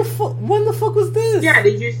 When? What the fuck? When the fuck was this? Yeah,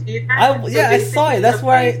 did you see that? I saw it. That's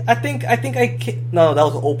why I think no, that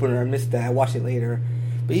was an opener. I missed that. I watched it later.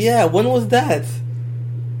 But yeah, when was that?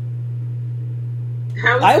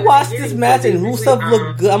 I watched this match and Rusev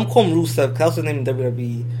looked good. I'm calling Rusev because that was his name in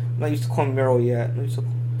WWE. I'm not used to call him Miro yet.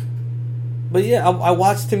 But yeah, I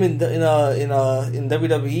watched him in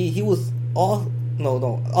WWE. He was all I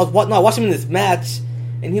watched him in this match,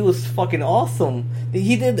 and he was fucking awesome.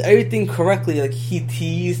 He did everything correctly. Like he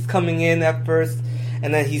teased coming in at first,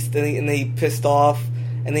 and then he pissed off,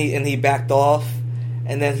 and he backed off,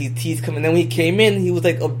 and then he teased coming. And then when he came in, he was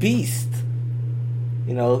like a beast.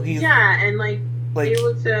 You know, and like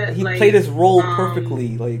able to. He played his role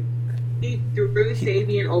perfectly. Like he threw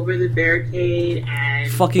Sabian over the barricade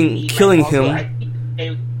and fucking killing him.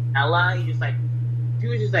 Ella, he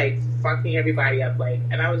was just like fucking everybody up, like,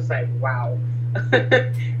 and I was like, wow. and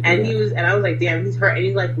I was like, damn, he's hurt, and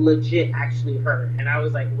he's like legit actually hurt. And I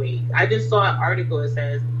was like, wait, I just saw an article that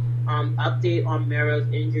says update on Miro's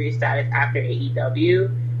injury status after AEW,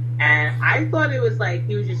 and I thought it was like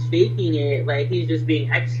he was just faking it, like he's just being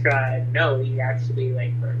extra. No, he actually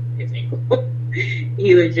like hurt his ankle.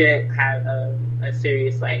 He legit had a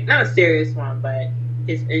serious, like, not a serious one, but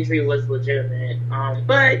his injury was legitimate.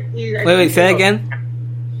 But he's wait, say that again.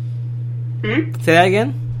 Say that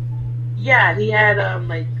again. Yeah, he had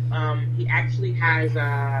he actually has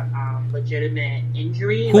a legitimate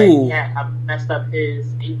injury. Who? Like, he had messed up his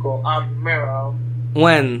ankle. Miro.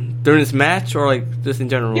 When? During this match or like just in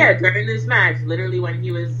general? Yeah, during this match. Literally when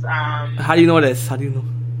he was. How do you know this? How do you know?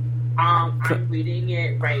 I'm reading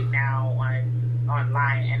it right now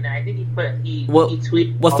online, and I think he tweeted.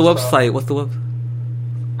 What's also. the website? What's the web?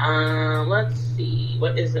 Let's see.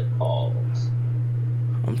 What is it called?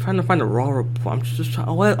 I'm trying to find a Raw report. I'm just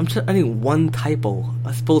adding one typo.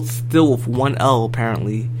 I spelled still with one L,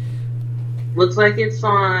 apparently. Looks like it's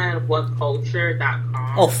on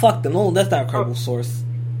whatculture.com. Oh, fuck them. No, that's not a credible source.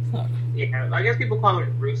 Huh. Yeah, I guess people call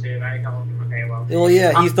him Rusev. I call him, okay, well. Well,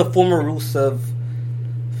 yeah, he's the former Rusev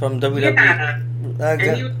from WWE. Yeah. And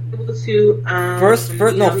he was able to,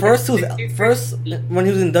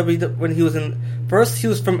 first he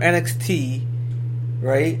was from NXT,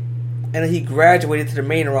 right? And then he graduated to the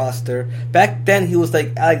main roster. Back then, he was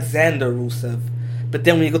like Alexander Rusev. But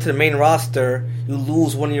then when you go to the main roster, you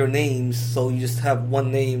lose one of your names, so you just have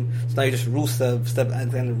one name. So now you're just Rusev instead of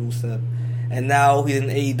Alexander Rusev. And now he's in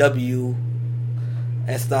AEW,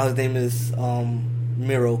 and so now his name is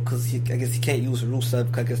Miro, because I guess he can't use Rusev,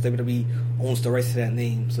 because I guess WWE owns the rights to that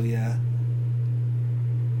name, so yeah.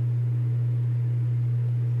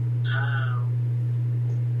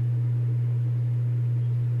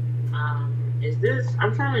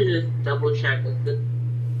 I'm trying to just double check if this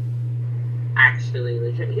actually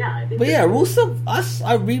legit. Yeah, I think. But yeah, Rusev.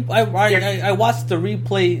 I watched the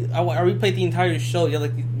replay. I replayed the entire show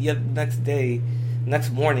the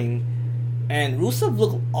next morning, and Rusev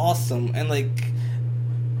looked awesome, and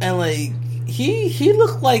he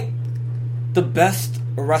looked like the best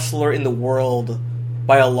wrestler in the world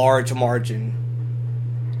by a large margin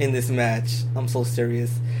in this match. I'm so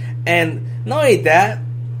serious. And not only that,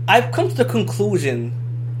 I've come to the conclusion,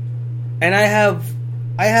 and I have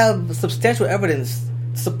substantial evidence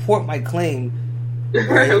to support my claim,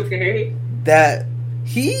 right? Okay. That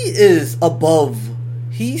he is above.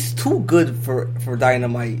 He's too good for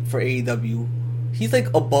Dynamite, for AEW. He's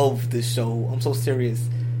like above this show. I'm so serious.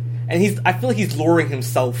 And I feel like he's luring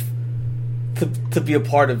himself to be a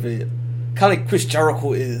part of it. Kind of like Chris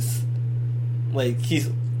Jericho is. He's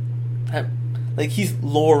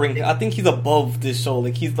lowering. I think he's above this show.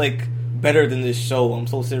 He's better than this show. I'm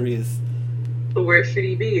so serious. So where should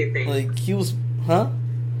he be, you think? He was, huh?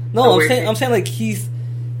 No, I'm saying AEW's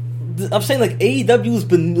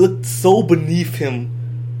been so beneath him.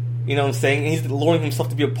 You know what I'm saying? And he's lowering himself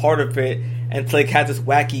to be a part of it and to have this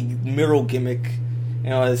wacky Miro gimmick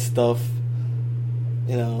and all this stuff.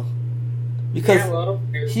 You know, because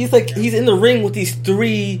he's in the ring with these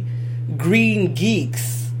 3 green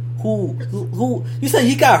geeks who you said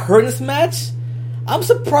he got hurt in this match. I'm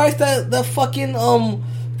surprised that fucking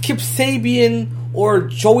Kip Sabian or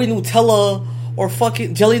Joey Nutella or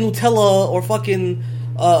fucking Jelly Nutella or fucking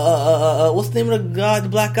what's the name of the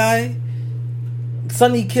black guy?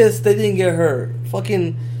 Sunny Kiss, they didn't get hurt.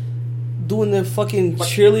 Fucking doing the fucking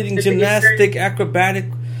cheerleading, gymnastic, acrobatic.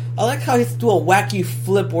 I like how he has to do a wacky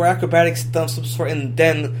flip or acrobatic stunt of some sort and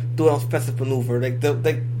then do an offensive maneuver.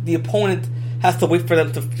 The opponent has to wait for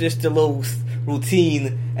them to finish their little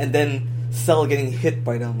routine and then sell getting hit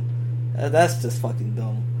by them. That's just fucking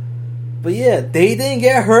dumb. But yeah, they didn't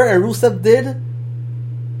get hurt and Rusev did.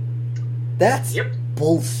 That's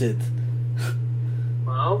bullshit.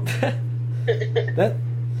 Well, but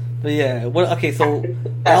yeah, so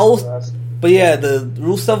that was. But yeah, the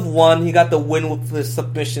Rusev won. He got the win with the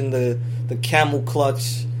submission, the camel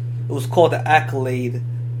clutch. It was called the Accolade.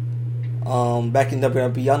 Back in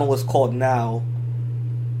WRB, I don't know what it's called now,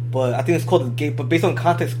 but I think it's called the game. But based on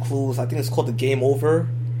context clues, I think it's called the Game Over.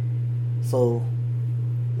 So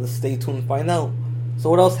let's stay tuned and find out. So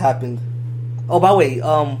what else happened? Oh, by the way,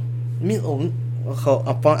 I'm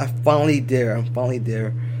finally there.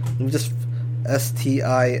 Let me just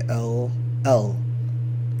STILL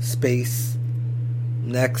space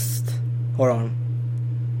next. Hold on.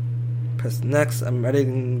 Press next. I'm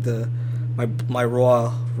editing my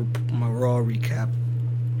Raw recap.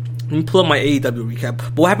 Let me pull up my AEW recap.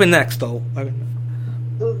 But what happened next, though?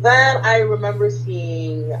 Then I remember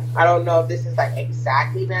seeing. I don't know if this is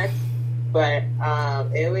exactly next, but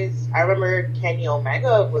it was. I remember Kenny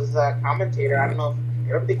Omega was a commentator. I don't know. I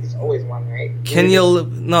don't think he's always one, right?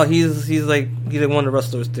 No, he's like one of the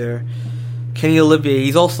wrestlers there. Kenny Olivier.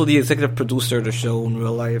 He's also the executive producer of the show in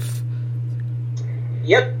real life.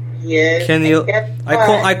 Yep, he is.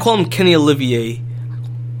 I call him Kenny Olivier.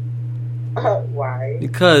 Why?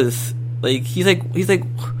 Because he's like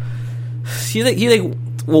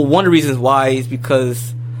well, one of the reasons why is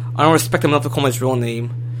because I don't respect him enough to call him his real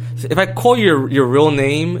name. So if I call you your real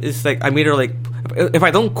name, it's like I made her if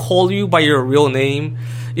I don't call you by your real name,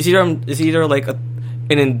 it's either an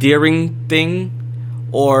endearing thing,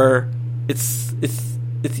 or it's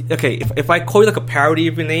okay. If I call you a parody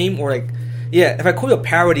of your name, or if I call you a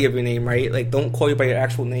parody of your name, right? Don't call you by your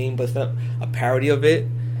actual name, but it's not a parody of it.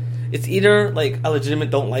 It's either I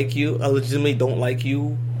legitimately don't like you,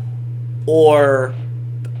 or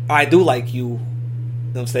I do like you. You know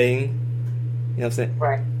what I'm saying?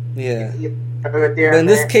 Right. Yeah. But in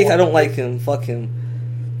this case, I don't like him. Fuck him.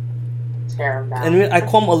 Tear him down. And I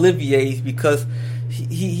call him Olivier because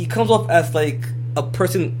he comes off as a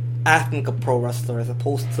person acting like a pro wrestler as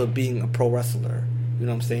opposed to being a pro wrestler. You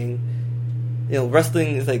know what I'm saying?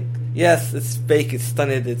 Wrestling is yes, it's fake, it's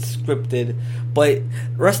stunted, it's scripted, but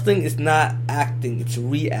wrestling is not acting, it's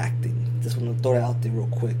reacting. Just want to throw that out there real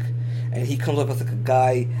quick. And he comes off as a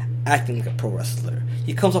guy acting like a pro wrestler.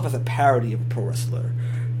 He comes off as a parody of a pro wrestler.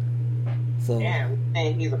 So yeah,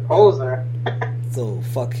 and he's a poser. So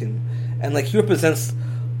fuck him. And he represents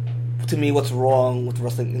to me what's wrong with the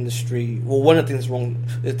wrestling industry. Well, one of the things wrong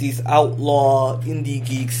is these outlaw indie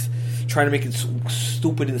geeks trying to make it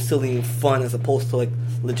stupid and silly and fun as opposed to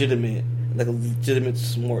legitimate, a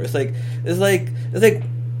legitimate more. It's like this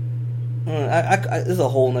is a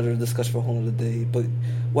whole nother discussion for a whole nother day. But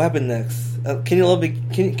what happened next? Kenny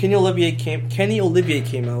Olivier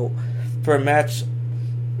came out, for a match,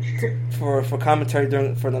 for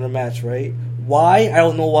commentary for another match, right? Why? I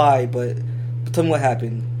don't know why, but tell me what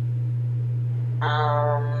happened.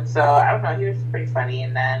 So I don't know. He was pretty funny,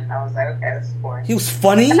 and then I was like, okay, this is boring. He was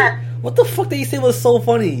funny? What the fuck did he say was so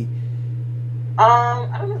funny? I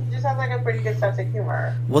don't know. He just has like a pretty good sense of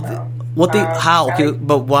humor. How? Okay,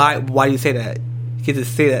 but why do you say that? You can't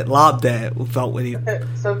just say that, lob that without any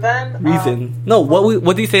so then reason. No,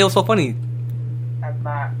 what did he say was so funny? I'm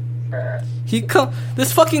not sure.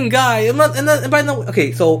 This fucking guy.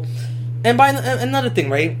 Another thing,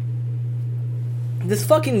 right? This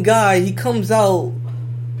fucking guy, he comes out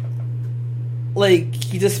like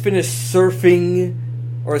he just finished surfing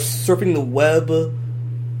the web.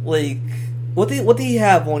 Like, what did he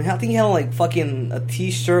have on? I think he had on like fucking a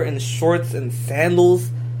t-shirt and shorts and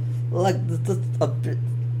sandals. Like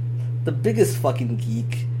the biggest fucking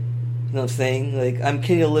geek. You know what I'm saying? Like, I'm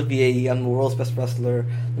Kenny Olivier. I'm the world's best wrestler.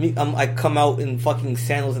 I come out in fucking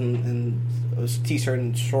sandals and a t-shirt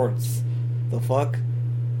and shorts. The fuck?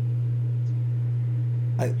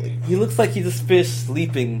 He looks like he just finished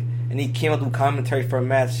sleeping and he came out to commentary for a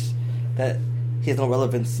match that he has no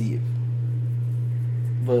relevancy.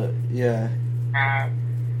 But yeah.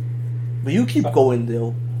 But you keep going,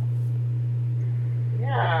 though.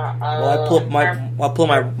 Yeah. Well, I pull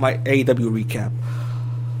up my AEW recap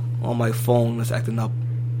on my phone that's acting up.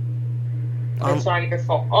 It's on your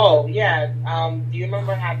phone. Oh yeah. Do you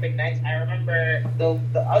remember what happened next? I remember the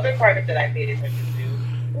other part that I paid attention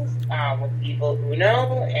to was with Evil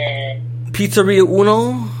Uno and Pizzeria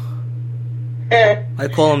Uno. I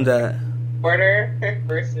call him that. Porter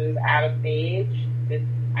versus Adam Page.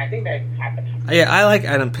 I think that happened. Yeah, I like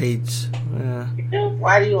Adam Page. Yeah.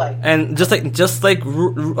 Why do you like him? And just like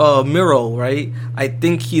Miro, right? I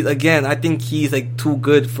think he's like too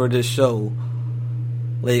good for this show.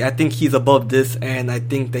 Like, I think he's above this, and I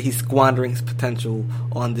think that he's squandering his potential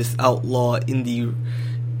on this outlaw indie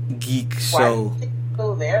geek show. Why do you think he's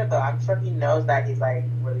still there, though? I'm sure he knows that he's like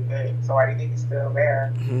really good. So why do you think he's still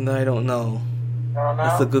there? I don't know. I don't know.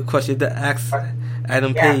 That's a good question. You have to ask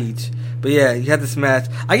Adam Page. But yeah, you had this match.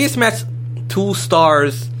 I gave this match 2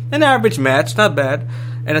 stars, an average match, not bad,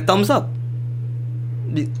 and a thumbs up.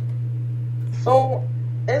 So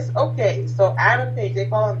it's okay. So Adam Page, they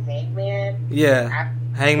call him Hangman. Yeah,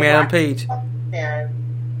 Hangman Adam Page. And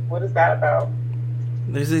what is that about?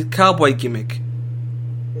 There's a cowboy gimmick.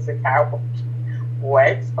 It's a cowboy.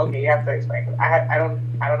 What? Okay, you have to explain. I don't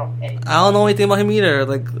know anything. I don't know anything about him either.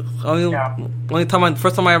 Like,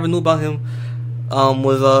 first time I ever knew about him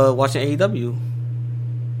was watching AEW.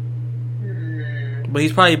 But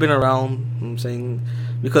he's probably been around. I'm saying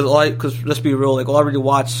because let's be real, like all I really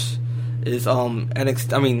watch is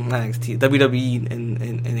NXT. I mean not NXT, WWE and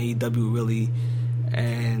AEW really,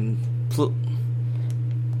 and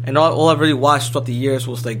all I've really watched throughout the years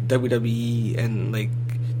was like WWE and like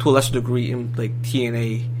to a lesser degree in like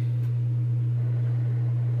TNA.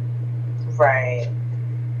 Right.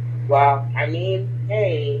 Well, I mean,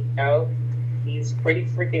 hey, he's pretty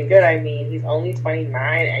freaking good. I mean, he's only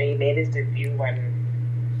 29 and he made his debut when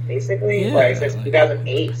basically, it says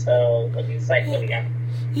 2008, so he's like really young.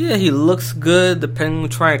 Yeah, he looks good, depending on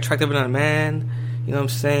trying attractive in a man. You know what I'm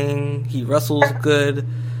saying? He wrestles good.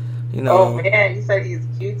 You know. Oh man, you said he's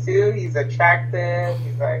cute too. He's attractive.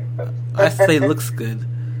 He's like. I say looks good.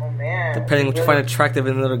 Oh man. Depending on trying attractive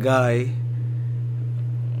in another guy.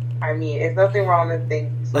 I mean, there's nothing wrong with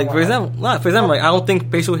things. Like for example, like I don't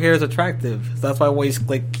think facial hair is attractive. So that's why I always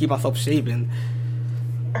like keep myself shaven.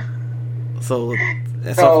 So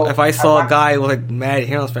if I saw a guy with like mad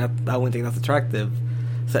hair on his face, I wouldn't think that's attractive.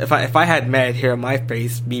 So if I had mad hair on my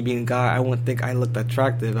face, me being a guy, I wouldn't think I looked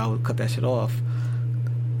attractive. I would cut that shit off.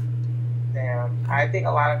 Damn, I think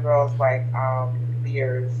a lot of girls like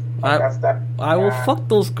beards. I will fuck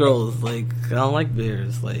those girls. Like I don't like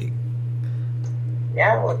beards. Like.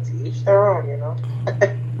 Yeah, well, to each their own, you know.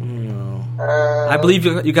 I believe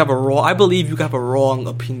you have a wrong. I believe you have a wrong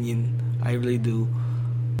opinion. I really do.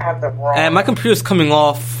 I have the wrong. And my computer's coming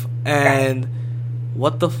off. And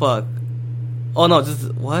what the fuck? Oh no!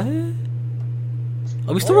 Just what?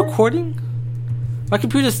 Are we still recording? My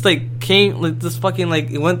computer just like came like this fucking like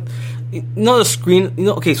it went. You know the screen. You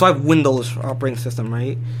know. Okay, so I have Windows operating system,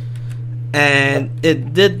 right? And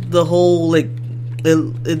it did the whole like.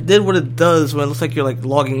 It did what it does when it looks like you're like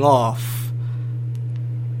logging off,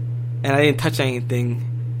 and I didn't touch anything,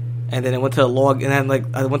 and then I went to the log, and then like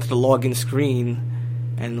I went to the login screen,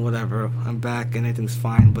 and whatever, I'm back and everything's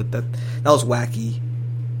fine. But that was wacky.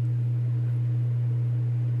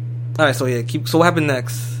 All right, so yeah, so what happened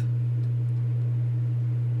next?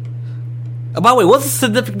 By the way, what's the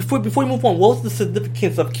significance before we move on? What was the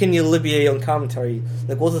significance of Kenny Olivier on commentary?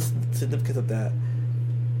 Like, what was the significance of that?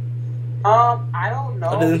 I don't know.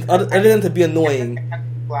 Other than to be annoying.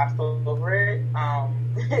 Glassed over it.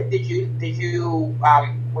 Did you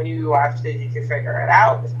when you watched it, did you figure it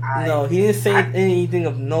out? No, he didn't say anything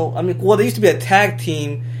of note. I mean, well, they used to be a tag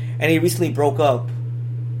team, and he recently broke up.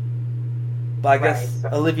 But I guess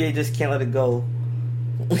Olivier just can't let it go.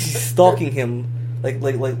 She's stalking him like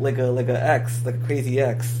a ex, like a crazy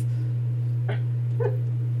ex.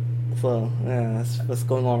 So yeah, that's what's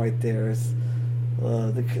going on right there.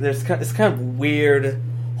 It's kind of weird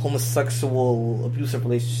homosexual abusive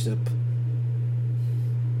relationship.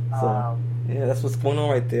 So yeah, that's what's going on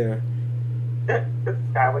right there. Is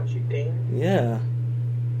that what you think? Yeah.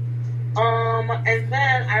 And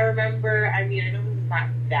then I remember, I mean, I know this is not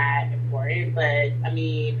that important, but I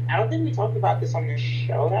mean, I don't think we talked about this on the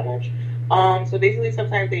show that much. So basically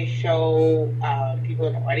sometimes they show people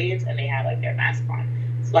in the audience and they have like their mask on.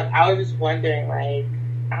 So like I was just wondering, like,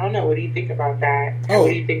 I don't know, what do you think about that? Oh, what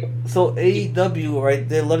do you think so AEW, right?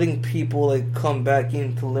 They're letting people like come back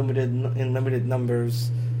into limited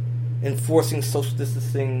numbers, enforcing social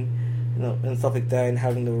distancing, you know, and stuff like that, and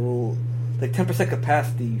having the rule like 10%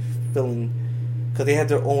 capacity filling because they had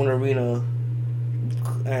their own arena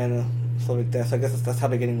and stuff like that. So I guess that's how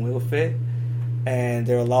they're getting away with it, and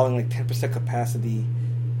they're allowing like 10% capacity.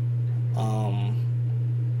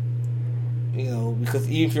 You know, because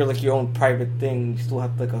even if you're like your own private thing, you still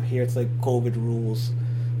have to like adhere to like COVID rules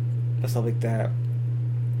and stuff like that.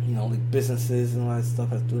 You know, like businesses and all that stuff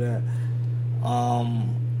have to do that.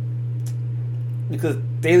 Because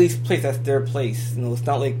Daly's place, that's their place. You know, it's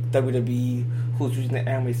not like WWE who's using the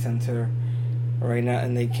Amway Center right now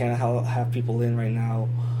and they can't have people in right now.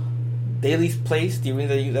 Daly's place, the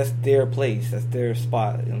arena, that's their place, that's their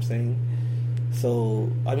spot. You know what I'm saying?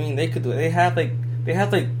 So I mean, they could do it. They have like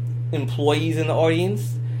employees in the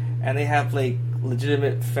audience, and they have like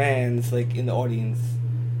legitimate fans like in the audience.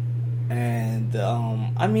 And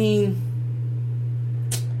I mean,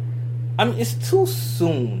 it's too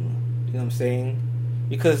soon. You know what I'm saying?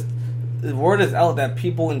 Because the word is out that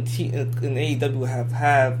people in AEW have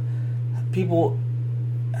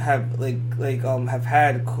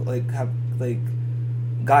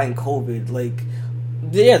gotten COVID. Like,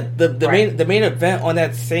 yeah, the main event on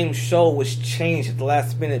that same show was changed at the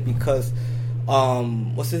last minute because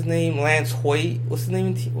what's his name? Lance Hoyt. What's his name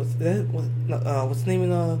in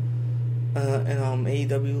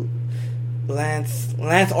AEW?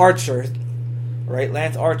 Lance Archer. Right,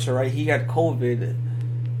 Lance Archer, right? He got COVID,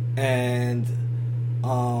 and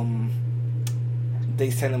they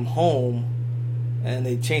sent him home, and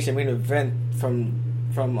they changed the main event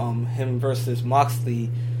from him versus Moxley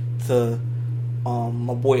to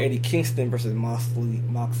my boy Eddie Kingston versus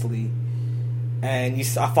Moxley. And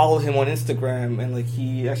I followed him on Instagram, and like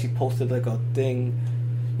he actually posted like a thing.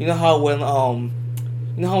 You know how when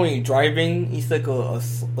you're driving, he's like a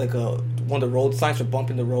one of the road signs for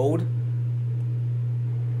bumping the road.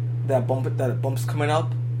 That bump's coming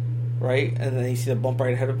up, right? And then you see the bump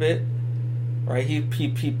right ahead of it, right? He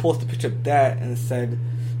posted a picture of that and said,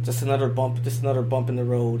 just another bump in the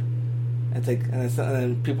road, and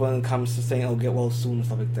then people in the comments are saying, "Oh, get well soon" and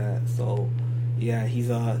stuff like that. So, yeah, he's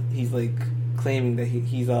like claiming that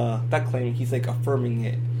he's not claiming, he's like affirming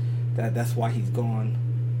it that's why he's gone,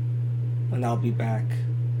 and I'll be back.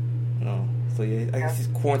 You know, so yeah, I guess he's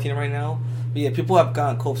quarantining right now. But yeah, people have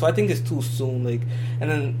gotten COVID, so I think it's too soon. Like,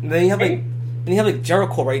 and then you have like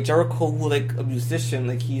Jericho, right? Jericho, who like a musician,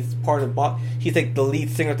 like he's part of he's like the lead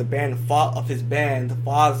singer of the band of his band,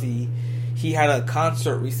 Fozzy. He had a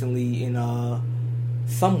concert recently in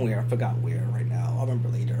somewhere, I forgot where right now. I'll remember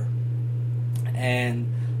later.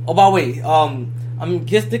 And oh, by the way,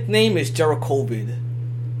 his nickname is Jerichovid.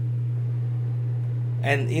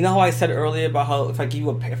 And you know how I said earlier about how if I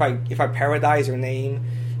parodize your name,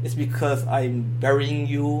 it's because I'm burying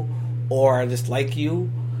you or I just like you.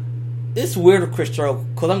 It's weird with Chris Jericho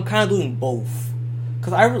because I'm kind of doing both.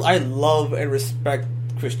 Because I love and respect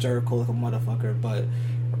Chris Jericho like a motherfucker, but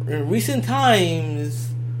in recent times,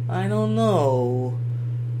 I don't know.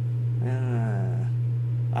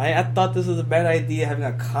 I thought this was a bad idea, having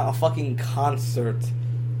a fucking concert,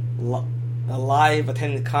 a live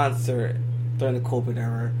attended concert during the COVID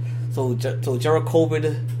era. So Jericho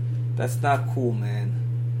COVID, that's not cool, man.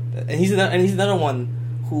 And he's another one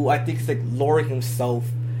who I think is like lowering himself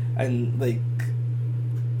and like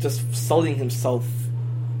just selling himself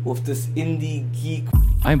with this indie geek.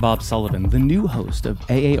 I'm Bob Sullivan, the new host of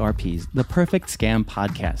AARP's The Perfect Scam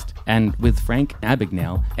podcast. And with Frank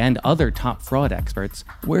Abagnale and other top fraud experts,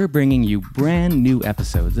 we're bringing you brand new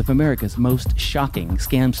episodes of America's most shocking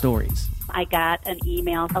scam stories. I got an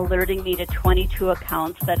email alerting me to 22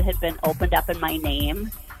 accounts that had been opened up in my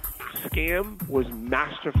name. Scam was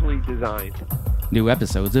masterfully designed. New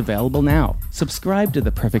episodes available now. Subscribe to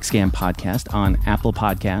the Perfect Scam podcast on Apple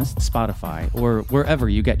Podcasts, Spotify, or wherever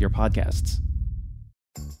you get your podcasts.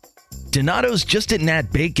 Donato's just didn't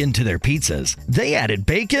add bacon to their pizzas. They added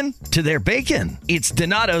bacon to their bacon. It's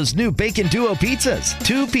Donato's new Bacon Duo pizzas.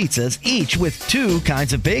 2 pizzas, each with 2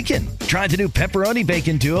 kinds of bacon. Try the new Pepperoni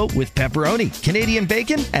Bacon Duo with pepperoni, Canadian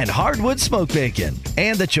bacon, and hardwood smoked bacon.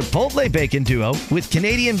 And the Chipotle Bacon Duo with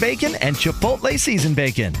Canadian bacon and Chipotle seasoned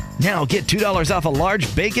bacon. Now get $2 off a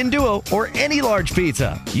large Bacon Duo or any large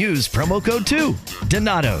pizza. Use promo code 2.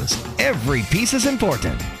 Donato's. Every piece is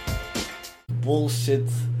important. Bullshit.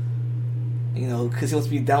 You know, because he wants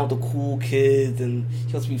to be down with the cool kids, and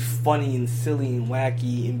he wants to be funny and silly and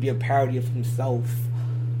wacky and be a parody of himself.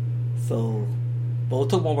 So, but we'll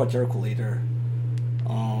talk more about Jericho later.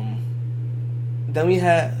 Then we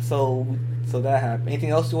had so that happened. Anything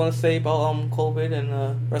else you want to say about COVID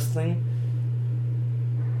and wrestling?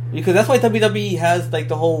 Because that's why WWE has like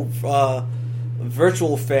the whole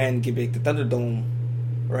virtual fan gimmick, the Thunderdome,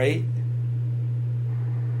 right?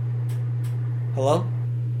 Hello?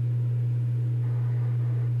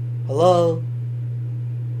 Hello?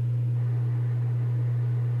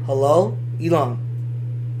 Hello? Elon?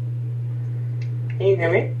 Can you hear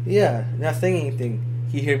me? Yeah, not saying anything.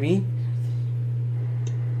 Can you hear me?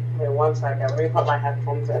 Wait 1 second. Let me put my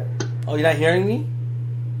headphones in. Oh, you're not hearing me?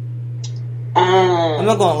 I'm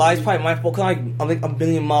not gonna lie, it's probably my fault. I'm like a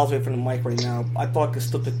billion miles away from the mic right now. I thought it could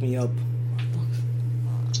still pick me up.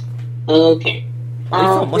 Okay.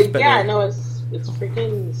 Much better. Yeah, no, it's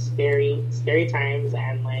freaking scary times,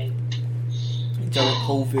 and like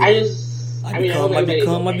COVID.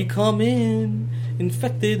 I become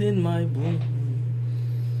infected in my blood.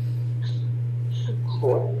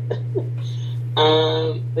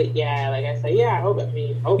 But yeah, like I said, yeah, I hope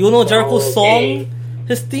you know Jericho's song?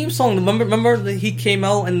 His theme song. Remember that he came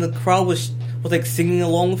out and the crowd was like singing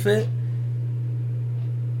along with it?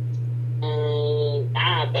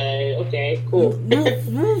 But okay, cool.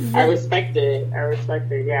 I respect it,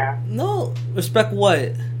 yeah. No, respect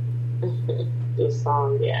what? The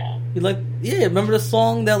song, yeah. Remember the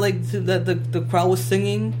song that the crowd was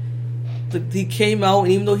singing? He came out,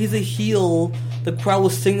 and even though he's a heel, the crowd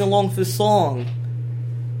was singing along with his song.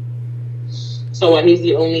 So what, he's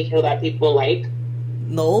the only heel that people like?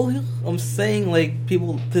 No, I'm saying like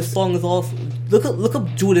people. This song is also look up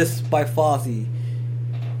Judas by Fozzy.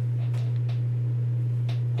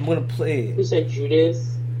 I'm gonna play it. You said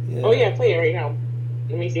Judas? Yeah. Oh yeah, play it right now.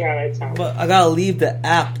 Let me see how that sounds. But I gotta leave the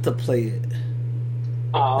app to play it.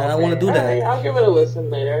 Oh, okay. And I want to do that. Right, I'll give it a listen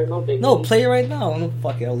later. No big. No, play it right now.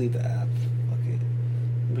 Fuck it, I'll leave the app. Fuck it.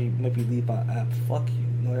 Maybe leave my app. Fuck you.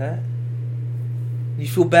 You know that? You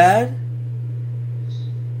feel bad?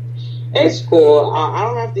 It's cool. I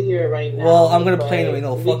don't have to hear it right now. Well, I'm gonna play it right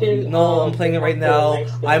now. Fuck you. No, I'm playing it right now.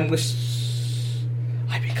 I'm gonna.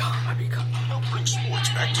 I become.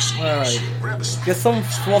 Alright. Get some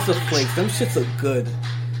Frosted Flakes. Them shits are good.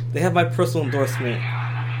 They have my personal endorsement.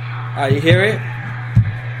 Alright, you hear it?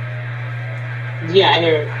 Yeah, I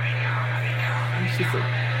hear it.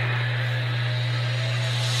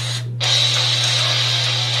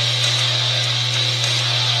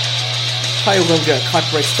 Probably gonna get a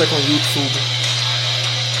copyright strike on YouTube.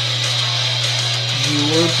 You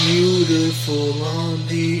are beautiful on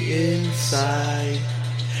the inside.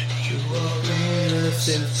 You are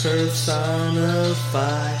innocent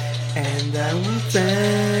personified, and I will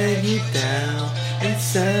drag you down and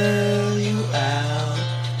sell you out.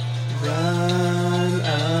 Run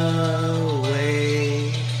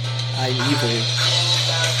away. I'm evil.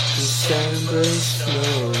 December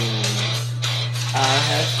snow. I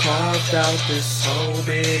have carved out this whole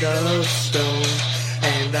bit of stone,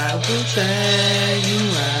 and I will drag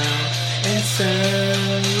you out and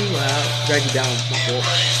sell you out. Drag you down, my fault.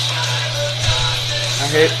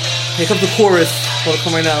 Here comes the chorus. Hold on,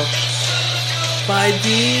 come right now. By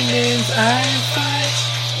demons I fight.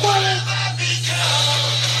 What have I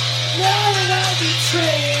become? Now that I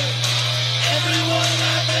betray everyone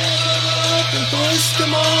I've ever loved and pushed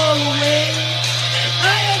them all away.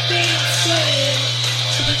 I have been enslaved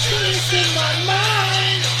to the truth in my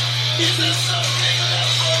mind. Is this something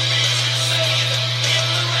left for me to say in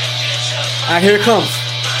the wreckage of my here it comes.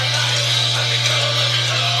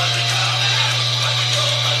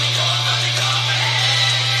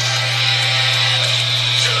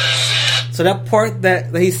 So that part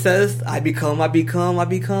that he says, I become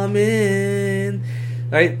in.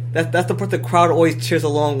 Right? That's the part the crowd always cheers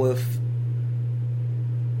along with.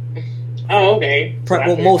 Oh, okay.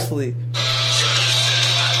 Well, mostly.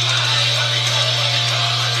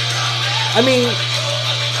 I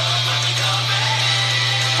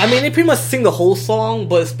mean, they pretty much sing the whole song,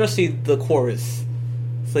 but especially the chorus.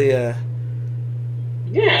 So yeah.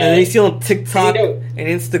 Yeah. And then you see on TikTok and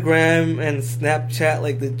Instagram and Snapchat,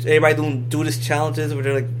 like everybody doing do this challenges where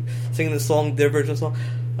they're like singing the song, their version of the song.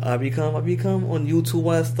 I become on YouTube,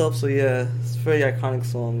 all that stuff. So yeah, it's a very iconic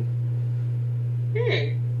song. So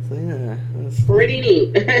yeah, it's pretty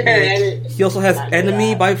neat. Yeah. He also has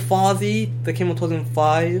 "Enemy" by Fozzy that came out in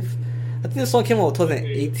 2005. I think the song came out in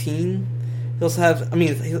 2018. He also have,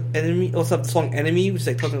 "Enemy." Also have the song "Enemy," which is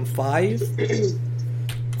like 2005.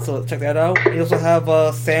 So check that out. He also have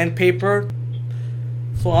 "Sandpaper."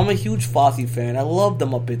 So I'm a huge Fozzy fan. I love the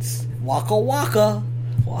Muppets. Waka waka,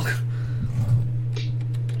 waka.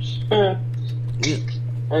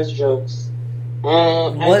 That's jokes.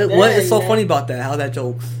 What is so funny about that? How's that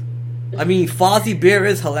jokes? I mean, Fozzie Bear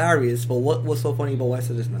is hilarious, but what's so funny about what I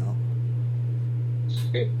said just now?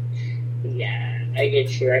 Yeah, I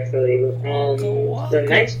get you actually. The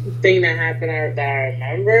next thing that happened that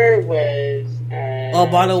I remember was. Oh,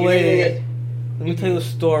 by the way, let me tell you a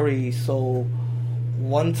story. So,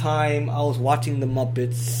 one time I was watching the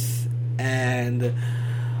Muppets, and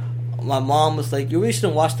my mom was like, "You really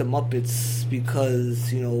shouldn't watch the Muppets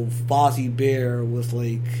because Fozzie Bear was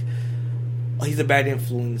like, he's a bad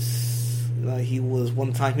influence."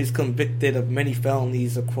 He's convicted of many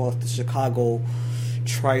felonies across the Chicago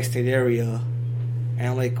tri-state area. And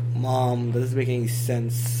I'm like, Mom, that doesn't make any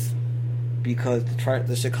sense because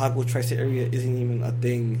the Chicago tri-state area isn't even a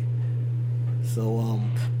thing. So,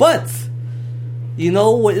 but, you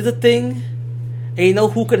know what is a thing? And you know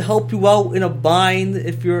who could help you out in a bind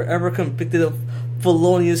if you're ever convicted of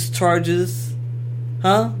felonious charges?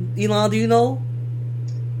 Huh? Elon, do you know?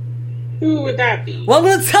 Who would that be? Well, I'm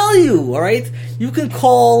going to tell you, alright? You can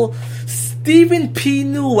call Stephen P.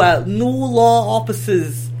 New at New Law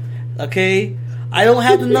Offices, okay? I don't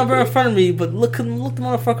have the number in front of me, but look the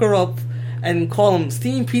motherfucker up and call him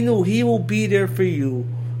Stephen P. New. He will be there for you,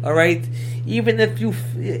 alright? Even if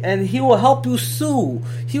and he will help you sue.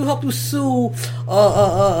 He will help you sue,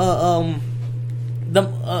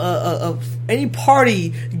 any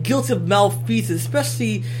party guilty of malfeasance,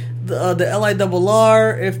 especially the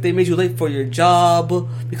LIRR if they made you late for your job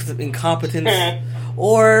because of incompetence,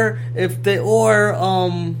 or if they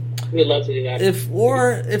we'd love to do that. If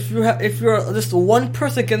you're just one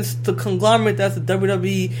person against the conglomerate that's the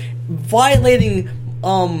WWE violating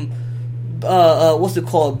what's it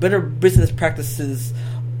called, better business practices.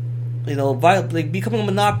 Becoming a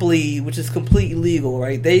monopoly, which is completely illegal,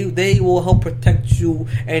 right? They will help protect you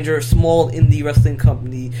and your small indie wrestling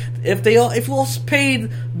company. If you also paid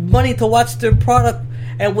money to watch their product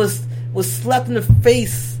and was slapped in the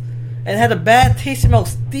face and had a bad taste in your mouth,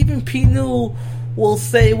 Stephen P. New will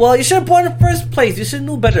say, "Well, you should have bought it in the first place. You should have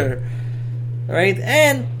knew better, right?"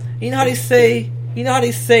 And you know how they say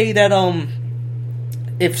that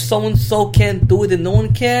if so and so can't do it, then no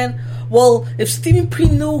one can. Well, if Stephen P.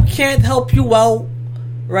 New can't help you out,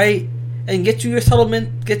 right, and get you your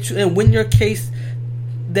settlement, and win your case,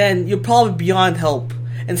 then you're probably beyond help.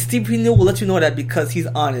 And Stephen P. New will let you know that because he's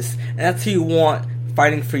honest, and that's who you want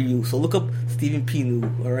fighting for you. So look up Stephen P. New,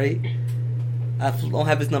 all right? I don't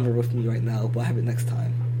have his number with me right now, but I'll have it next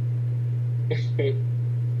time.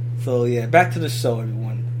 So yeah, back to the show,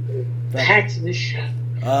 everyone. Back to the show.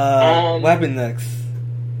 What happened next?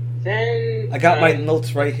 Then I got my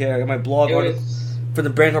notes right here. I got my blog article for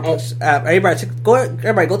the Brand Productions app. Everybody go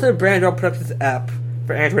to the Brand Productions app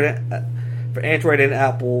for Android and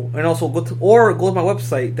Apple, and also go to my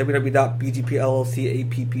website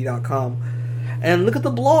www.bgpllcapp.com and look at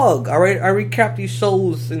the blog. All right, I recap these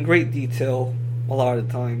shows in great detail a lot of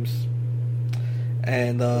the times,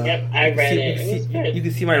 and I read it. You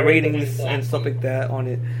can see my ratings and stuff like that on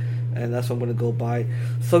it, and that's what I'm gonna go by.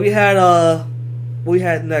 So we had what we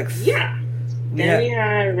had next? Yeah. We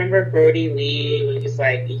had remember Brody Lee was just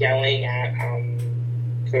like yelling at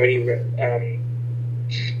Cody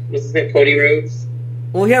what's his name? Cody Rhodes?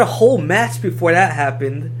 Well, he had a whole match before that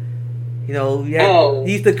happened.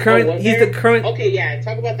 He's the current Okay, yeah,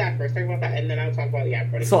 talk about that first. Talk about that and then I'll talk about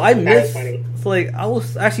Brody. So I missed I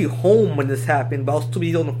was actually home when this happened, but I was too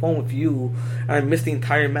busy on the phone with you and I missed the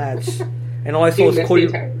entire match. And all I saw was Cody.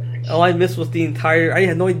 All I missed was the entire. I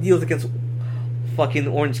had no idea it was against fucking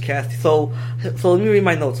Orange Cassidy. So let me read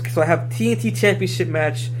my notes. Okay, so I have TNT Championship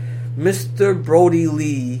match. Mr. Brody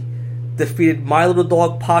Lee defeated My Little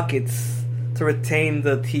Dog Pockets to retain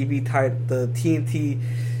the the TNT.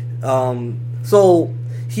 So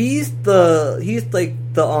he's like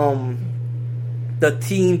the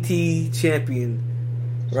TNT champion,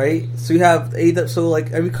 right? So you have so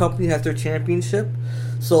like every company has their championship.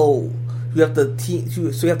 So you have the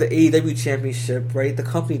AEW championship, right? The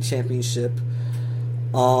company championship,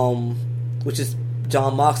 which is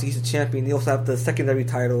John Moxley. He's the champion. You also have the secondary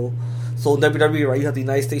title. So in WWE, right, you have the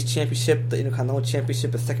United States Championship, the Intercontinental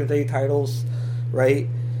Championship, as secondary titles, right?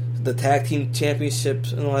 The Tag Team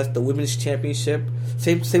Championships, and all that, the Women's Championship.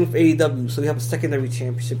 Same with AEW. So you have a secondary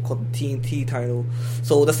championship called the TNT title.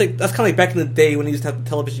 So that's kind of like back in the day when they used to have the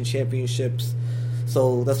television championships.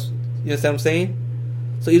 So that's, you understand what I'm saying?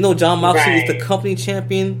 So even though John Moxley is the company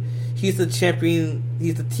champion, he's the champion.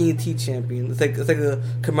 He's the TNT champion. It's like a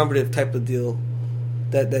commemorative type of deal.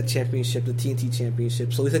 That championship, the TNT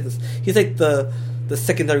championship. So he's like the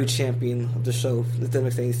secondary champion of the show. If that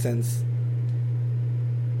makes any sense.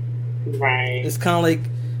 Right. It's kind of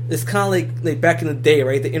like back in the day,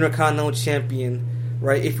 right? The Intercontinental champion,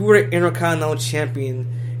 right? If you were an Intercontinental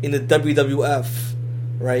champion in the WWF,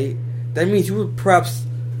 right? That means you were perhaps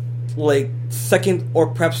like second or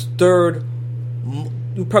perhaps third.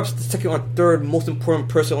 You perhaps the second or third most important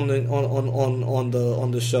person on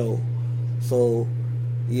the show. So.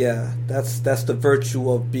 Yeah, that's the virtue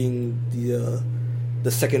of being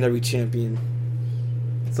the secondary champion.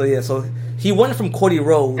 So yeah, so he won it from Cody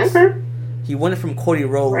Rhodes. Okay. He won it from Cody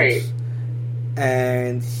Rhodes, right?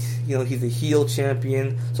 And he's a heel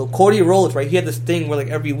champion. So Cody Rhodes, right? He had this thing where like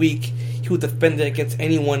every week he would defend it against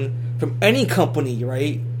anyone from any company,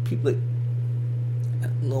 right? People,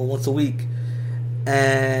 once a week,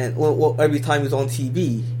 and every time he was on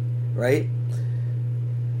TV, right?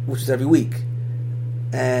 Which is every week.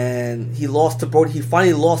 And he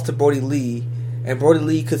finally lost to Brody Lee, and Brody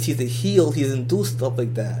Lee, because he's a heel, he doesn't do stuff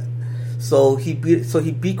like that. So he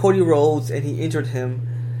beat Cody Rhodes, and he injured him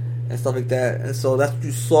and stuff like that. And so that's what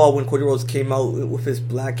you saw when Cody Rhodes came out with his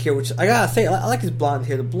black hair, which I gotta say, I like his blonde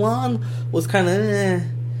hair. The blonde was kind of I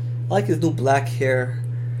like his new black hair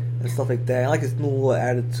and stuff like that. I like his new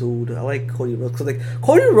attitude. I like Cody Rhodes because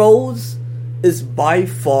Cody Rhodes is by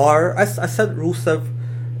far. I said Rusev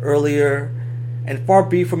earlier. And far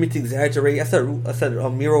be from me to exaggerate, I said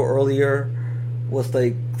Miro earlier was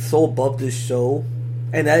like so above this show,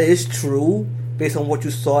 and that is true based on what you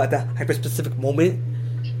saw at that hyper specific moment,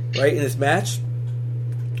 right, in this match.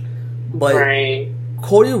 But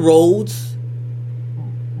Cody Rhodes,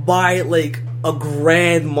 by like a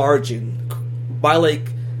grand margin, by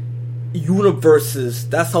like universes,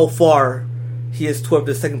 that's how far he is to whoever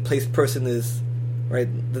the second place person is, right?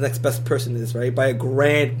 The next best person is, right, by a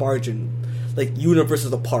grand margin. Like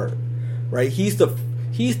universes apart, right? He's the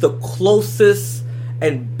closest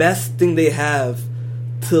and best thing they have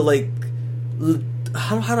to like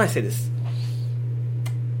how do I say this?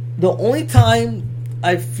 The only time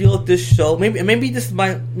I feel this show, maybe it's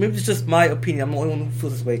just my opinion. I'm the only one who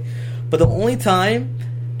feels this way, but the only time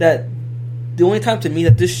to me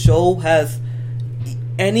that this show has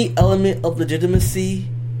any element of legitimacy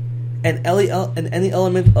and any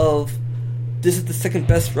element of this is the second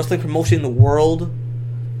best wrestling promotion in the world,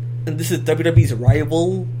 and this is WWE's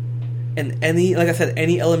rival, and any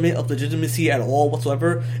element of legitimacy at all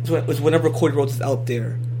whatsoever is whenever Cody Rhodes is out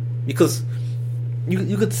there, because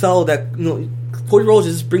you could tell that Cody Rhodes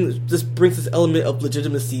just brings this element of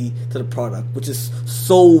legitimacy to the product, which is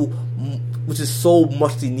so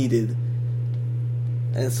muchly needed.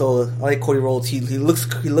 And so I like Cody Rhodes. He looks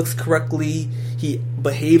correctly. He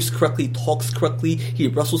behaves correctly. Talks correctly. He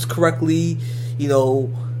wrestles correctly. He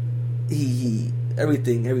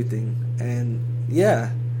everything. And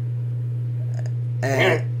yeah.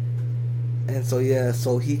 And so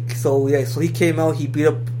he came out. He beat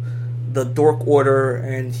up the Dork Order,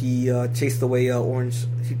 and he chased away Brody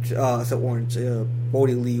Lee. What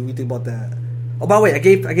do you think about that? Oh, by the way, I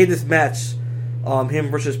gave this match him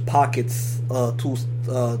versus Pockets 2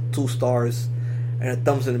 stars and a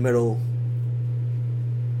thumbs in the middle.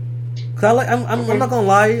 Cause I'm not gonna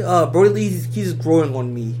lie, Brody Lee he's growing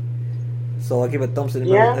on me, so I give a thumbs in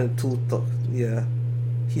the middle and 2 yeah.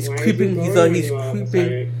 He's creeping. He's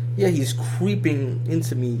creeping. Yeah, he's creeping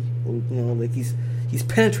into me. Like he's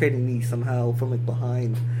penetrating me somehow from like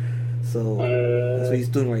behind. So that's what he's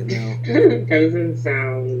doing right now. Doesn't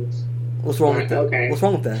sound. What's wrong with that? Okay. What's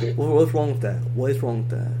wrong with that? What's wrong with that? What is wrong with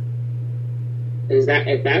that? Is that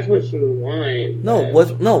if that's what you want?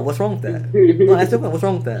 What's wrong with that? No, ask the question. What's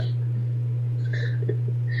wrong with that?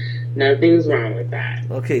 Nothing's wrong with that.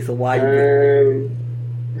 Okay, so why?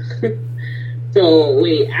 So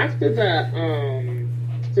wait, after the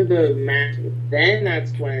after the match, then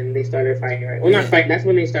that's when they started fighting, right? Well, not fighting. That's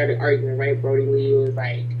when they started arguing, right? Brody Lee was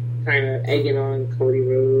like kind of egging on Cody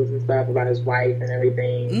Rhodes and stuff about his wife and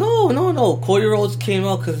everything. No. Cody Rhodes came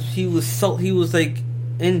out because he was like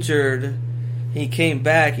injured. He came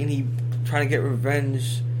back and he trying to get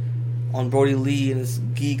revenge on Brody Lee and his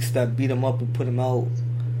geeks that beat him up and put him out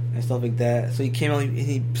and stuff like that. So he came out and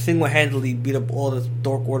he single-handedly beat up all the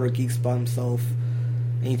Dark Order geeks by himself,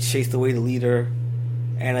 and he chased away the leader.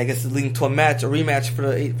 And I guess it's leading to a rematch for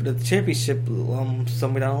the championship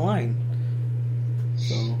somewhere down the line.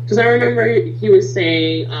 Because I remember he was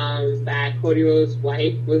saying that Cody Rhodes'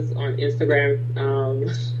 wife was on Instagram,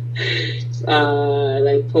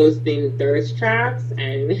 like posting thirst traps,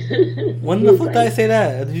 and when the fuck did I say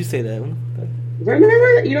that? Or did you say that?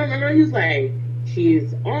 Remember? You don't remember? He was like,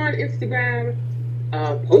 she's on Instagram,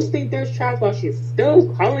 posting thirst traps while she's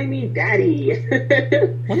still calling me daddy.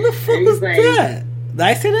 When the fuck was that? Did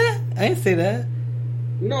I say that? I didn't say that.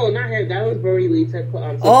 No, not him. That was Brody Lee. He said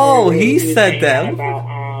that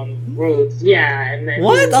about Rhodes. Yeah, and then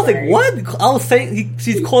what? I was like, what? I was saying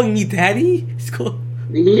she's calling me daddy.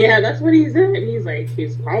 Yeah, that's what he said. He's like,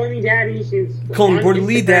 she's calling me daddy. She's calling Brody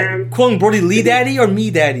Lee daddy. Calling Brody Lee daddy or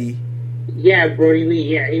me daddy? Yeah, Brody Lee.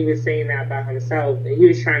 Yeah, he was saying that about himself. And he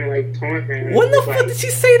was trying to like taunt him. When the fuck did she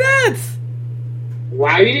say that?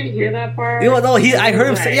 Wow, you didn't hear that part? No, I heard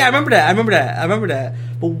him say. Yeah, I remember that.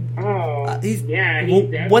 But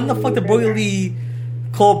when the fuck did Brody Lee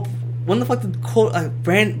call? When the fuck did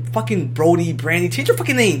fucking Brody, Brandy? Change your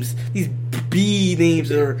fucking names. These B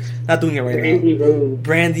names are not doing it right now.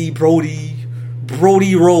 Brandy,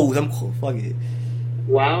 Brody Rose. I'm cool. Fuck it.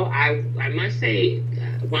 Well, I must say,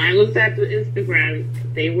 when I looked at the Instagram,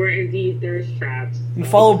 they were indeed thirst traps. You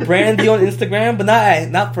follow Brandy on Instagram, but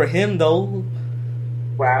not for him though.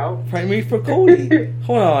 Wow. Primary for Cody.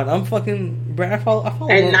 Hold on, I'm fucking. I follow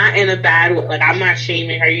and her. Not in a bad way. Like, I'm not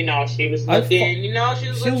shaming her. You know, she was looking. She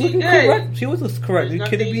was looking good. Correct. She was correct. You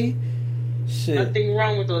kidding me? Shit. Nothing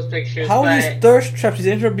wrong with those pictures. How are these thirst traps? She's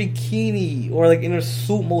in her bikini or like in her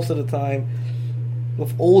suit most of the time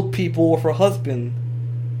with old people or her husband.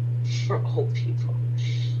 For old people.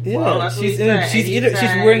 Yeah, well, she's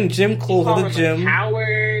wearing gym clothes at the gym.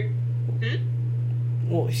 Howard.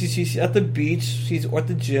 Well, she's at the beach. She's at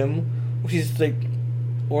the gym. She's like,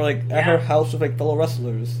 or like at her house with like fellow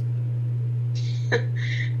wrestlers.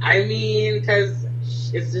 I mean, because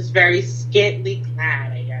it's just very scantily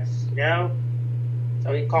clad, I guess. You know,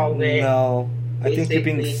 so we call it. No, I think you're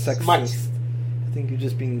being sexist. Smut. I think you're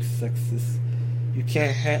just being sexist. You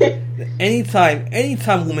can't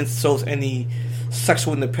anytime woman shows any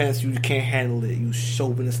sexual independence, you can't handle it. You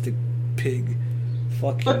chauvinistic pig.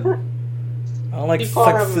 Fuck you. I don't like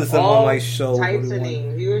sexism on my show. He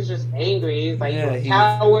was just angry. He's like, you're a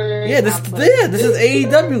coward. Yeah, this is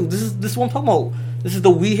AEW. This is one promo. This is the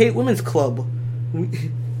We Hate Women's Club.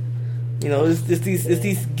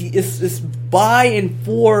 It's by and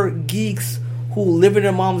for geeks who live in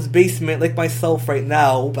their mom's basement, like myself right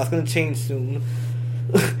now. That's gonna change soon.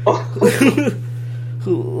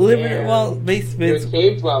 Who live in their mom's basements. You're a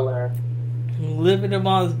cave dweller. Who live in their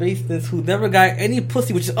mom's basements, who never got any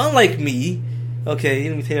pussy, which is unlike me. Okay,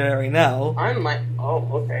 let me tell you that right now.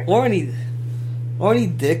 Okay. Or any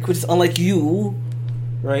dick, which is unlike you,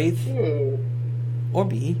 right? Or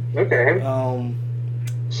me. Okay.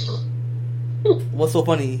 What's so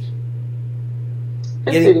funny?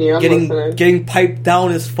 Getting piped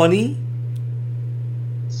down is funny?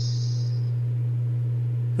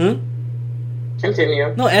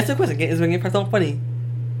 Continue. No, answer the question. Is getting piped down funny?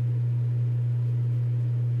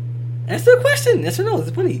 Answer the question. Yes or no? Is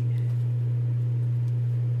it funny?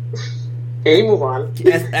 Can you move on?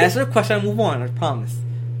 Answer the question and move on. I promise.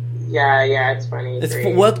 Yeah, it's funny.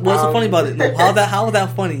 What's so funny about it? No, how is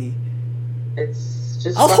that funny? It's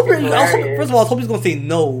just. First of all, I was hoping he was gonna say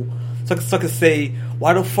no, so I could say,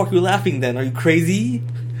 "Why the fuck are you laughing? Then are you crazy?"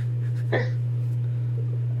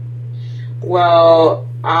 Well,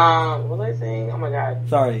 what was I saying? Oh my god.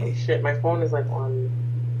 Sorry. Oh, shit, my phone is like on.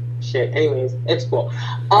 Shit. Anyways, it's cool.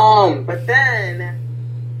 But then,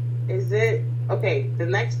 is it okay? The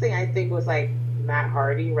next thing I think was like Matt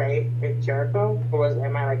Hardy, right? With Jericho, or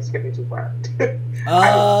am I like skipping too far?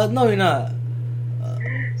 No, you're not.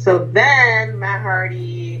 So then Matt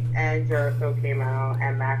Hardy and Jericho came out,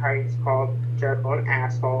 and Matt Hardy's called Jericho an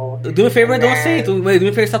asshole. Do me a favor, don't say anything. Wait, do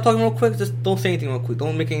me a favor, stop talking real quick. Just don't say anything real quick.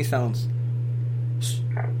 Don't make any sounds.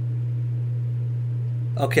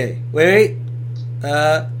 Okay, wait.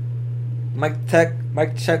 Mic check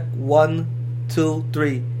 1, 2,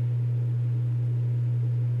 3.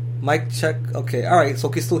 Mic check. Okay, all right. So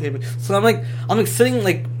can you still hear me? So I'm like sitting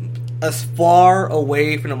like as far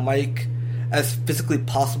away from the mic as physically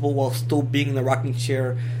possible while still being in the rocking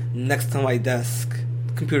chair next to my desk,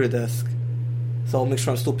 computer desk. So I'll make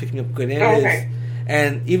sure I'm still picking up good.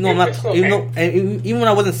 And even though I'm not, even when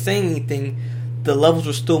I wasn't saying anything, the levels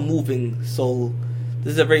were still moving. So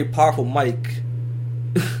this is a very powerful mic.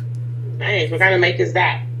 Nice. What kind of mic is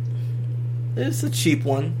that? It's a cheap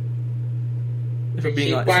one. If a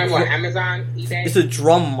cheap one? What, Amazon? eBay? It's a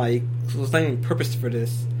drum mic, so it's not even purposed for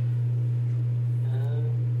this.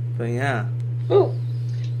 But yeah. Ooh.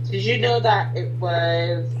 Did you know that it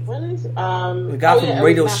was... What is... We got from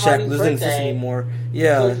Radio Shack. Doesn't exist anymore.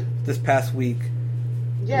 Yeah, this past week.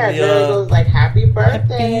 Yeah, it was like happy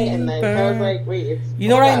birthday, and then I was like, wait, it's... You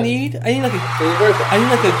know what I need? I need like a clip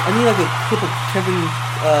of Kevin,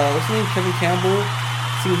 what's his name? Kevin Campbell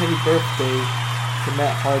singing happy birthday to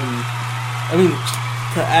Matt Hardy. I mean,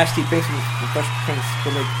 to Ashley Banks from Fresh Prince.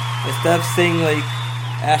 But like, instead of saying like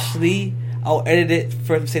Ashley, I'll edit it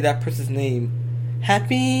for him to say that person's name.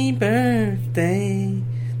 Happy birthday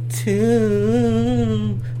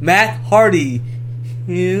to Matt Hardy.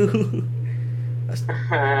 You.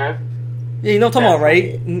 Yeah, you know what I'm talking about,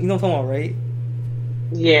 right? You know what I'm talking about, right?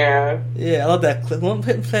 Yeah. Yeah, I love that clip. I'm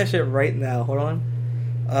play that shit right now. Hold on.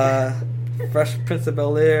 Fresh Prince of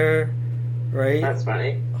Bel-Air, right? That's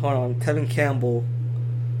funny. Hold on, Tevin Campbell.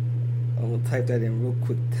 I'm gonna type that in real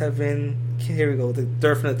quick. Tevin, here we go. The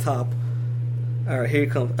third from the top. All right, here he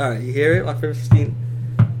comes. All right, you hear it? My favorite scene.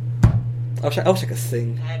 I wish I could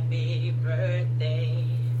sing. Happy birthday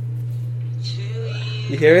to you.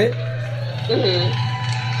 You hear it? Mm-hmm.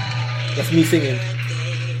 That's me singing.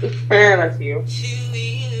 Yeah, that's you.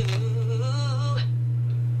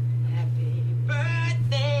 Happy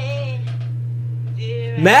birthday,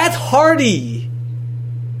 dear Matt Hardy.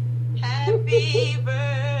 Happy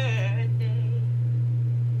birthday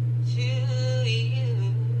to you.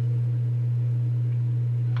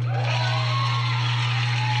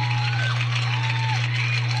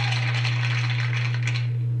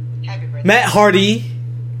 Matt Hardy.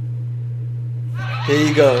 There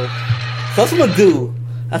you go. So that's what I'm gonna do.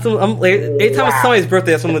 That's what every time it's somebody's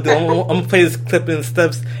birthday, that's what I'm gonna do. I'm gonna play this clip in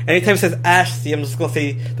steps. Anytime it says Ashley, I'm just gonna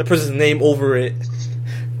say the person's name over it.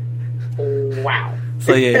 Wow.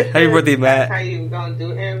 So yeah, happy birthday, Matt. That's how you gonna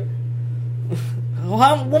do him?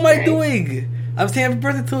 What am I doing? I'm saying happy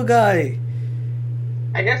birthday to a guy.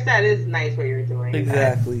 I guess that is nice what you're doing.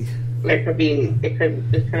 Exactly. It could be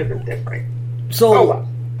different. So,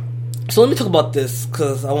 so let me talk about this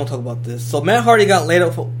because I want to talk about this. So Matt Hardy got laid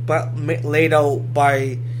out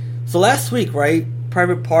by. So last week, right?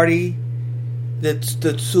 Private Party. The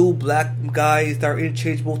two black guys that are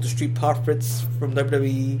interchangeable with the Street Profits from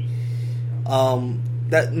WWE.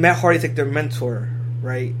 That Matt Hardy's like their mentor,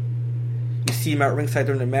 right? You see him at ringside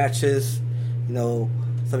during the matches, you know,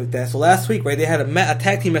 stuff like that. So last week, right, they had a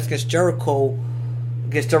tag team match against Jericho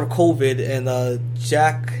Covid and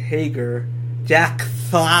Jack Hager. He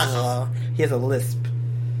has a lisp,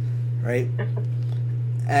 right?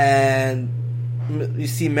 And you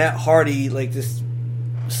see Matt Hardy like just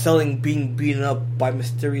being beaten up by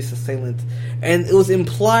mysterious assailants, and it was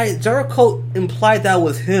implied Jericho implied that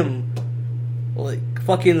was him, like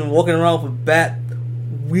fucking walking around with a bat,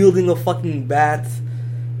 wielding a fucking bat,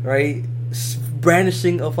 right?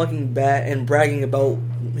 Brandishing a fucking bat and bragging about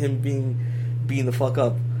him being the fuck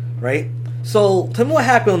up, right? So tell me what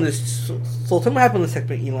happened on this. So tell me what happened on this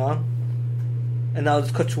segment, Elon, and I'll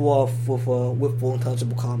just cut you off with full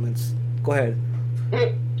intelligible comments. Go ahead.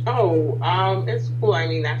 It's cool. I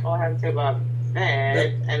mean, that's all I have to say about that.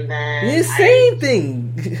 And then you didn't say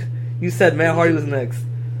anything. You said Matt Hardy was next.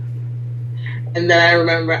 And then I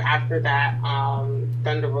remember after that,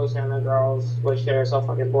 Thunder Rosa and the girls, which they're so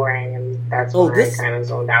fucking boring, and that's when I kind of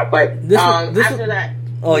zoned out. But after that,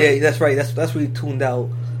 oh yeah, that's right. That's where you tuned out.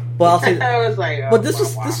 But I'll say, I was like, but this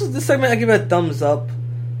segment I give it a thumbs up.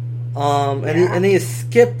 And then he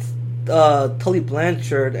skipped Tully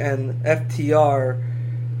Blanchard and FTR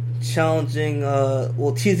challenging,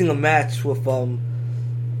 teasing a match with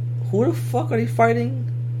who the fuck are they fighting?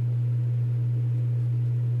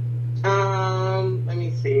 Let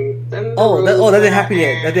me see. That didn't happen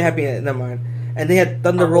yet. That didn't happen yet. Never mind. And they had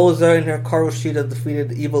Thunder Rosa and her Hikaru Shida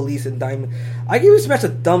defeated Evil Lisa and Diamond. I gave this match a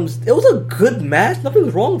thumbs. It was a good match. Nothing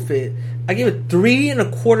was wrong with it. I gave it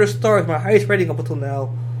 3.25 stars. My highest rating up until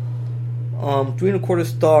now. 3.25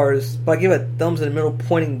 stars. But I gave it a thumbs in the middle,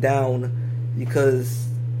 pointing down because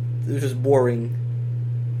it was just boring.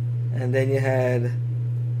 And then you had,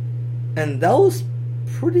 and that was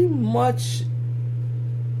pretty much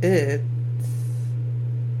it.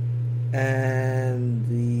 And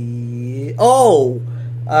you also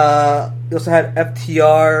had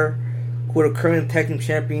FTR who are the current tag team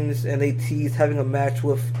champions, and they teased having a match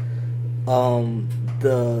with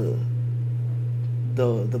the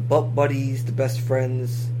Butt Buddies, the Best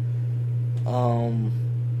Friends.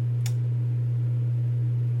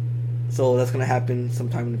 So that's gonna happen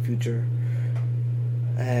sometime in the future.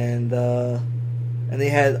 And they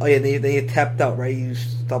had they tapped out, right? You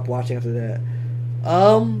stopped watching after that.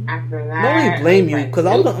 After that, I don't really blame you, because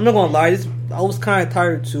I'm not gonna lie, I was kind of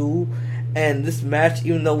tired too, and this match,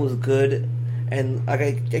 even though it was good, and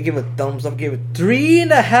I gave it a thumbs up, gave it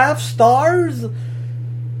 3.5 stars,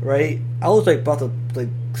 right? I was like about to like,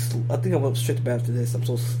 I think I'm gonna straight to bed after this. I'm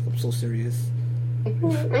so serious.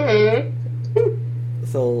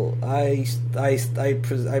 So I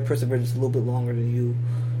persevered just a little bit longer than you,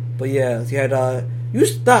 but yeah, you had I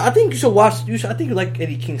think you should watch. I think you like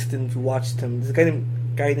Eddie Kingston if you watched him. There's a guy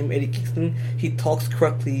named Eddie Kingston. He talks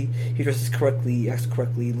correctly, he dresses correctly, acts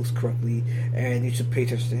correctly, looks correctly, and you should pay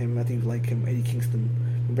attention to him. I think you like him, Eddie Kingston.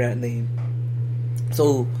 Remember that name.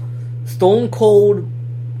 So, Stone Cold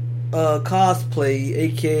Cosplay,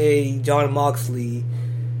 aka Jon Moxley,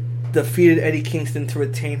 defeated Eddie Kingston to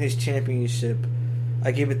retain his championship.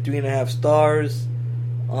 I gave it 3.5 stars.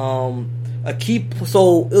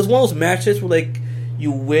 So it was one of those matches where like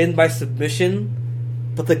you win by submission,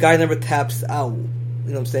 but the guy never taps out. You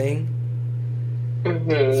know what I'm saying?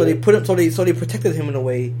 Mm-hmm. So they put him. So they protected him in a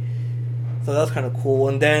way. So that was kind of cool.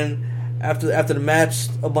 And then after the match,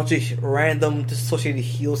 a bunch of random dissociated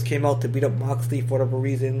heels came out to beat up Moxley for whatever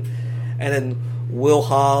reason, and then Will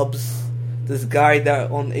Hobbs, this guy that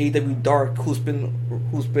on AEW Dark, who's been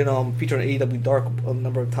featured on AEW Dark a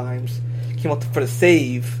number of times, came out for the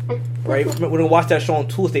save, right? We're gonna watch that show on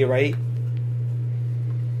Tuesday, right?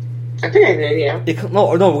 I think I did, yeah. No,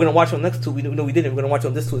 we're gonna watch it on next Tuesday. No, we didn't. We're gonna watch it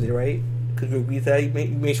on this Tuesday, right? Because we said you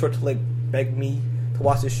made sure to like beg me to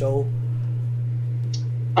watch this show.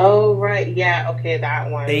 Oh right, yeah, okay, that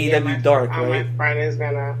one. AEW Dark, right? My friend is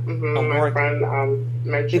gonna. My friend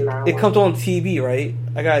mentioned that. It comes on TV, right?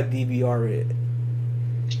 I got a DVR it.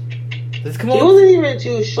 Does it come on? He wasn't even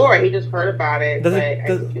too sure. He just heard about it.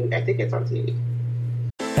 I think it's on TV.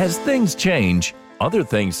 As things change, other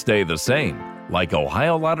things stay the same. Like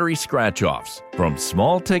Ohio Lottery scratch-offs. From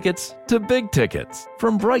small tickets to big tickets.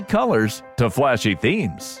 From bright colors to flashy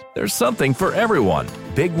themes. There's something for everyone.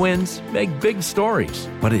 Big wins make big stories.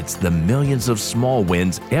 But it's the millions of small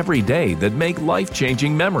wins every day that make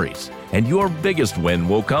life-changing memories. And your biggest win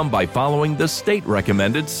will come by following the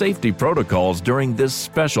state-recommended safety protocols during this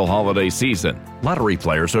special holiday season. Lottery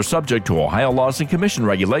players are subject to Ohio laws and commission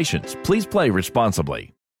regulations. Please play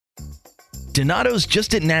responsibly. Donato's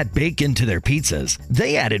just didn't add bacon to their pizzas.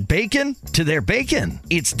 They added bacon to their bacon.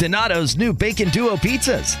 It's Donato's new Bacon Duo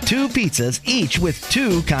pizzas. 2 pizzas, each with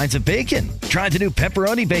 2 kinds of bacon. Try the new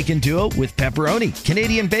Pepperoni Bacon Duo with pepperoni,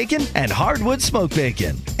 Canadian bacon, and hardwood smoked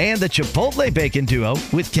bacon. And the Chipotle Bacon Duo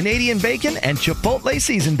with Canadian bacon and Chipotle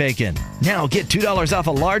seasoned bacon. Now get $2 off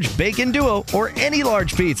a large Bacon Duo or any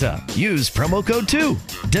large pizza. Use promo code 2.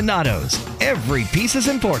 Donato's. Every piece is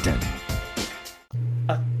important.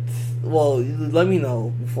 Well, let me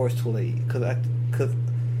know before it's too late, because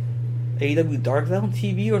AEW Dark, is that on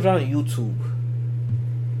TV or is that on YouTube?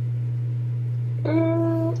 I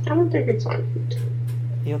don't think it's on YouTube.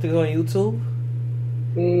 You don't think it's on YouTube?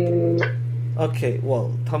 No. Okay,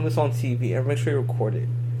 well, tell me it's on TV and make sure you record it.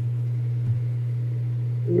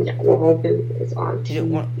 Yeah, we'll hope it's on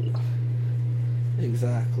TV.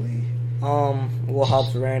 Exactly. Will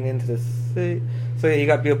Hobbs ran into the city. So yeah, you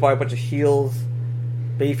got beat up by a bunch of heels.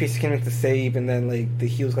 Babyface came make the save, and then like the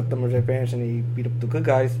heels got them with their advantage, and they beat up the good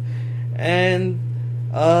guys. And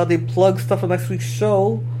they plug stuff for next week's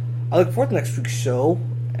show. I look forward to next week's show,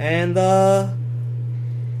 and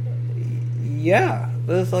yeah,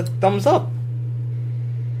 there's like thumbs up.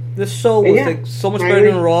 This show was like so much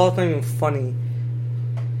better than Raw. It's not even funny.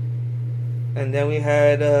 And then we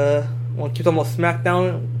had want to keep talking about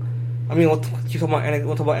SmackDown. I mean, we'll keep talking about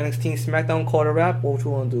NXT and SmackDown. Call it a wrap. What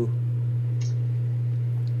you want to do?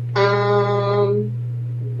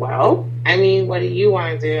 Well, I mean, what do you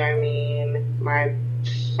want to do? I mean, my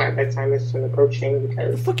bedtime is soon approaching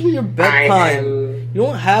because... The fuck you mean your bedtime? You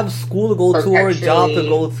don't have school to go to or a job to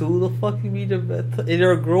go to. The fuck you mean your bedtime?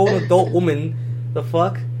 You're a grown adult woman. The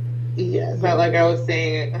fuck? Yeah, it's not like I was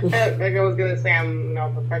saying... like I was going to say I'm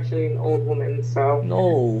perpetually an old woman, so...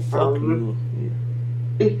 No, fuck you.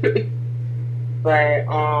 But,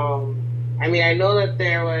 I mean, I know that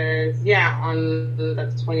there was, on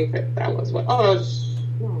the 25th, that was what? Oh, that was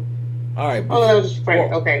Alright. Oh, that was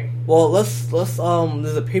Friday, okay. Well, let's, there's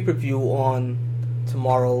a pay-per-view on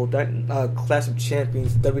tomorrow, that Clash of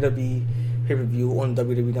Champions WWE pay-per-view on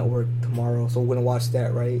WWE Network tomorrow, so we're gonna watch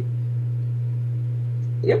that, right?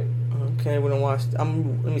 Yep. Okay, we're gonna watch. Let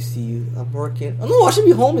me see. I'm working. Oh no, I should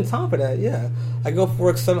be home in time for that. Yeah, I go for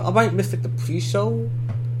work 7. I might miss like the pre-show.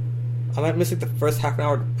 I might miss like the first half an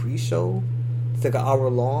hour of the pre-show. It's like an hour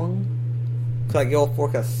long. Cause I get off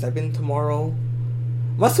work at 7 tomorrow.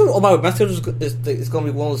 My schedule. Oh my schedule is gonna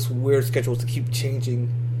be one of those weird schedules to keep changing.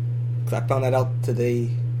 Cause I found that out today,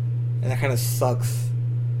 and that kind of sucks.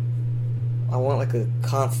 I want like a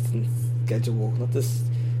constant schedule, not this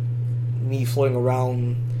me floating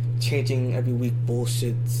around, changing every week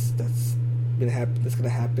bullshit that's gonna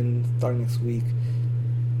happen starting next week.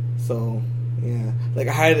 So yeah, like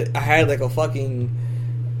I had like a fucking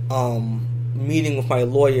meeting with my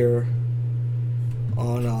lawyer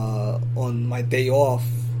on my day off,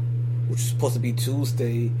 which was supposed to be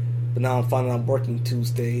Tuesday, but now I'm finding I'm working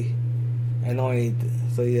Tuesday. I know I need,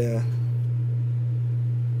 so yeah.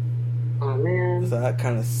 Oh man. So that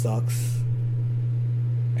kind of sucks.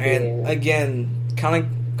 And again, kind of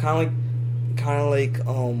like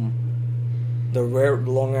the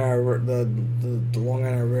Long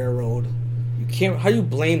Island Railroad. You can't. How do you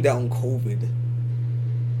blame that on COVID?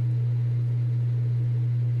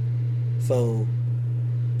 So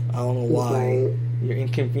I don't know why you're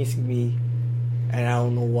inconveniencing me, and I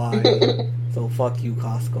don't know why. So fuck you,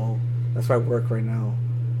 Costco. That's where I work right now.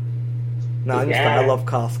 No, I love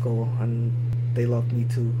Costco, and they love me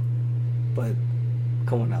too. But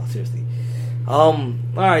come on now, seriously.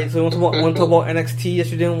 Alright, so you want to talk about NXT that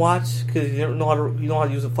you didn't watch because you don't know how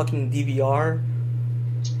to use a fucking DVR?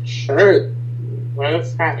 Sure.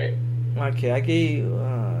 Let's have it. Okay, I gave.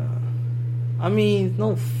 I mean, it's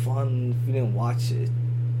no fun if you didn't watch it.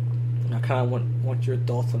 I kind of want your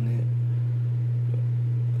thoughts on it.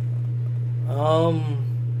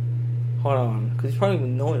 Hold on, because you probably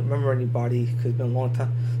don't remember anybody because it's been a long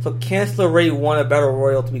time. So Candice LeRae won a Battle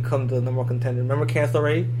Royal to become the number one contender. Remember Candice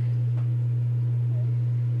LeRae?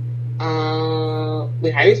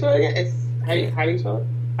 Wait, how do you spell it again? How do you spell it?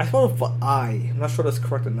 I spelled it for I. I'm not sure that's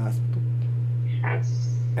correct or not.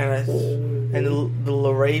 And the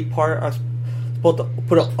LeRae part, I was supposed to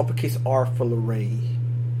put an uppercase R for LeRae.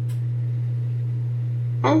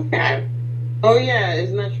 Okay. Oh yeah,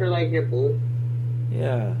 isn't that your like your boo?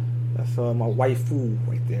 Yeah. That's my waifu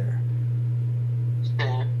right there.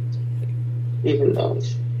 Even though,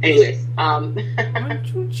 anyways, aren't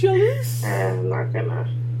you jealous? I'm not gonna.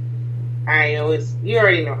 I know you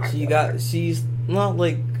already know. She's not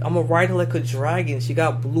like I'm a rider like a dragon. She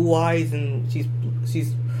got blue eyes and she's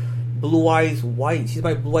blue eyes white. She's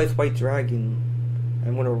my blue eyes white dragon.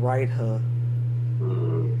 I'm gonna ride her.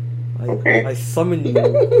 Okay. I summon you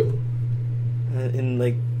and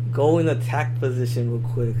like go in attack position real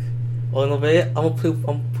quick. Oh no, babe! I'm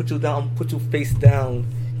gonna put you down. I'm gonna put you face down.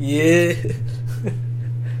 Yeah.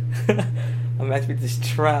 I'm actually this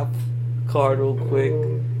trap card real quick.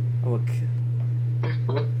 God.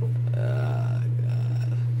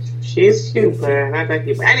 She's cute, but not that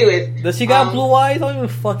cute. But anyways, does she got blue eyes? I don't even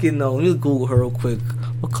fucking know. Let me Google her real quick.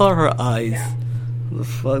 What color her eyes? Yeah. What the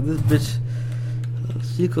fuck, this bitch.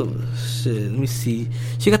 She could shit. Let me see.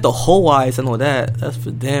 She got the whole eyes. I know that. That's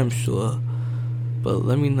for damn sure. But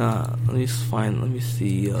let me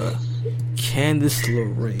see. Candice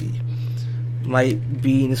LeRae might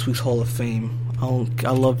be in this week's Hall of Fame.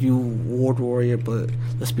 I love you, Ward Warrior, but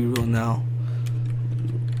let's be real now.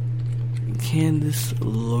 Candice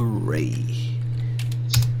LeRae.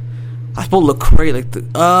 I spelled Lecrae like the.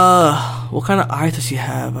 What kind of eyes does she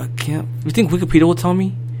have? I can't. You think Wikipedia will tell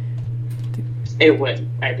me? It would.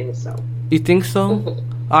 I think so. You think so?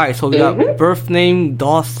 Alright, so we got birth name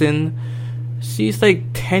Dawson. She's like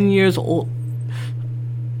 10 years old.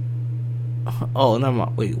 Oh, never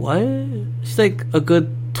mind. Wait, what? She's like a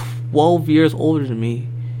good 12 years older than me.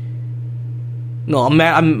 No, I'm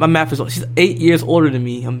mad. My math is. She's 8 years older than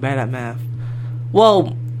me. I'm bad at math.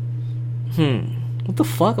 Well, what the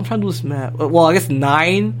fuck? I'm trying to do this math. Well, I guess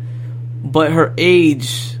 9, but her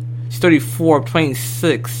age, she's 34. I'm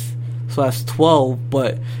 26, so that's 12.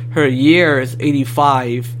 But her year is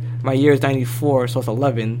 85. My year is 94, so it's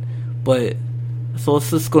 11. But so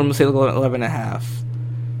let's just go and say 11 and a half.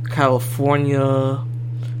 California.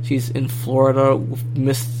 She's in Florida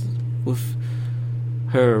with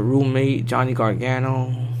her roommate Johnny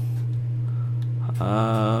Gargano.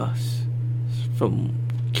 From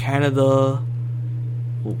Canada.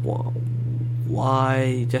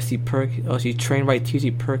 Why Jesse Perkins? Oh, she's trained by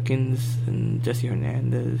T.J. Perkins and Jesse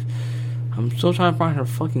Hernandez. I'm still trying to find her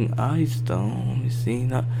fucking eyes though. Let me see.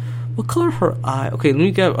 What color her eye? Okay, let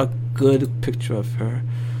me get a good picture of her.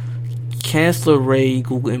 Candice LeRae,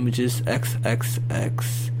 Google Images,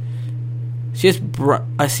 XXX. She has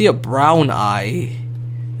I see a brown eye.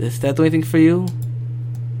 Does that do anything for you?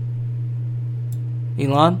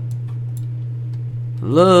 Elon?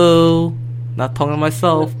 Hello? Not talking to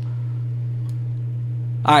myself.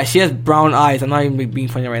 Alright, she has brown eyes. I'm not even being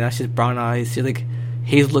funny right now. She has brown eyes. She has like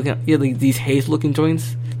haze looking, like these haze looking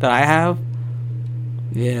joints that I have.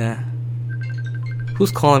 Yeah.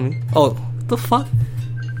 Who's calling me? Oh, what the fuck?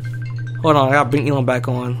 Hold on, I gotta bring Elon back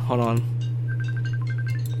on. Hold on.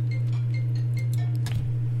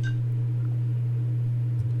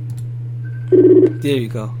 There you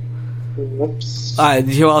go. Whoops. Alright,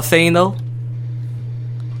 did you hear what I was saying though?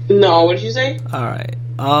 No, what did you say? Alright.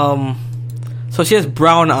 So she has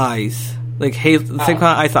brown eyes. Like haze, the same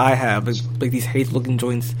kind of eyes that I have. Like these haze looking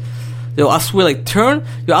joints. Yo, I swear, like yo,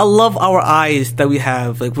 I love our eyes that we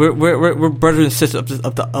have. Like we're brothers and sisters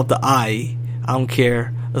of the eye. I don't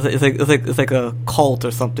care. It's like a cult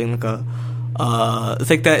or something. Like a it's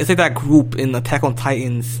like that group in Attack on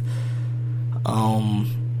Titans.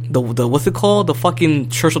 The what's it called? The fucking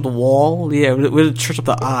Church of the Wall. Yeah, we're the Church of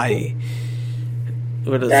the Eye.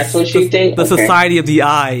 That's what you think. The Society of the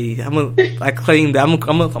Eye. I claim that. I'm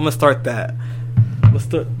gonna start that.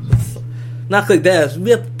 Not like that. We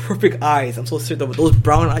have perfect eyes. I'm so serious with those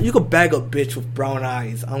brown eyes. You could bag a bitch with brown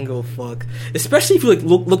eyes. I don't give a fuck. Especially if you like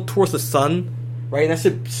look towards the sun, right? And that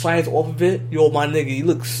shit shines off of it. Yo, my nigga, you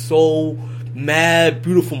look so mad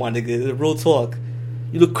beautiful, my nigga. Real talk.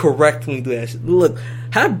 You look correct when you do that shit. Look,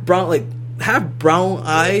 have brown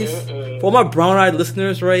eyes. For all my brown eyed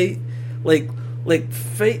listeners, right?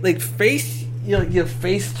 Face your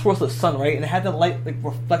face towards the sun, right? And have the light like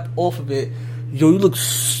reflect off of it. Yo, you look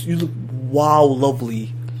wow,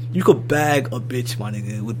 lovely. You could bag a bitch, my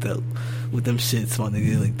nigga, with them shits, my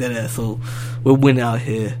nigga, like that ass. So we're winning out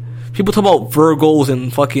here. People talk about Virgos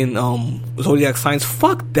and fucking zodiac signs.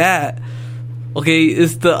 Fuck that. Okay,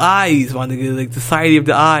 it's the eyes, my nigga, like the Society of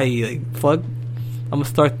the Eye. Like fuck, I'm gonna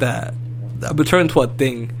start that. I'm gonna turn into a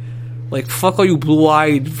thing. Like fuck all you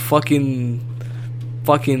blue-eyed fucking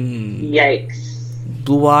yikes,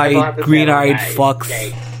 blue-eyed, green-eyed fucks.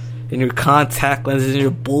 Yikes. And your contact lenses and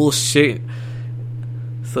your bullshit.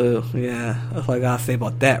 So yeah, that's what I gotta say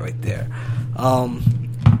about that right there.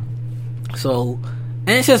 So, and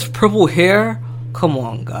it says purple hair. Come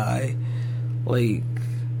on, guy. Like,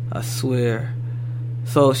 I swear.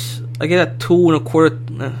 So I get a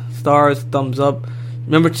 2.25 stars, thumbs up.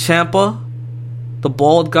 Remember Champa, the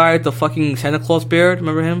bald guy with the fucking Santa Claus beard?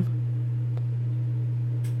 Remember him?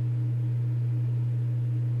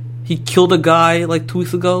 He killed a guy like 2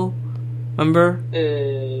 weeks ago. Remember?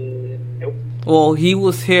 Nope. Well, he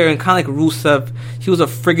was here and kind of like Rusev. He was a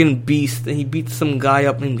friggin' beast, and he beat some guy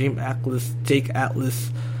up named Jake Atlas.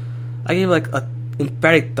 I gave like a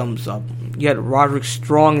emphatic thumbs up. You had Roderick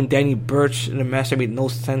Strong and Danny Burch in a match that made no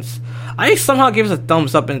sense. I somehow gave us a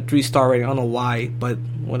thumbs up and a 3-star rating. I don't know why, but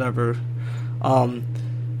whatever.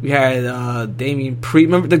 We had Damian Priest.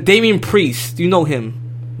 Remember the Damian Priest? You know him?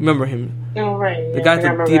 Remember him? Oh, right. The guy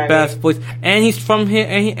with the deep ass voice, and he's from here,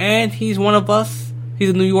 and he's one of us.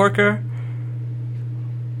 He's a New Yorker.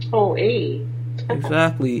 Oh, hey.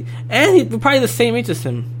 Exactly, and he's probably the same age as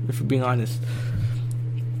him, if we're being honest.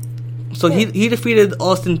 So he defeated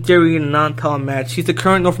Austin Theory in a non-title match. He's the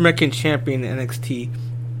current North American champion in NXT.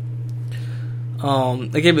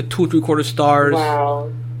 I gave it 2 3/4 stars.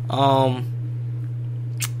 Wow.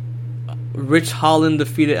 Rich Holland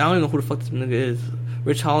defeated. I don't even know who the fuck this nigga is.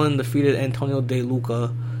 Rich Holland defeated Antonio De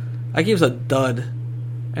Luca. I gave it a dud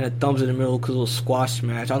and a thumbs in the middle because it was a squash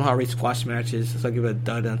match. I don't know how to rate squash matches, so I give it a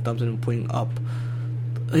dud and a thumbs in the pointing up.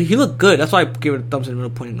 He looked good. That's why I gave it a thumbs in the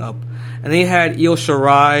middle pointing up. And then you had Io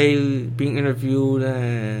Shirai being interviewed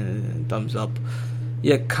and thumbs up.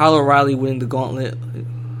 Yeah, Kyle O'Reilly winning the gauntlet.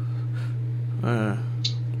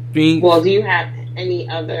 Well, do you have any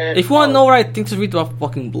other... If you want to know what I think, just read my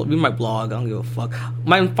fucking blog. Read my blog. I don't give a fuck.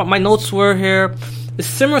 My notes were here. It's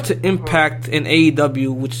similar to Impact in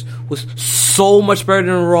AEW, which was so much better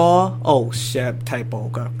than Raw. Oh, shit. Typo.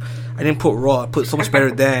 Okay. I didn't put Raw. I put so much better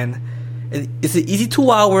than. It's an easy 2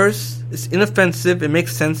 hours. It's inoffensive. It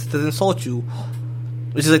makes sense. It doesn't insult you.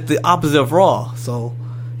 Which is like the opposite of Raw. So,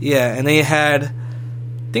 yeah. And they had... I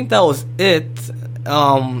think that was it.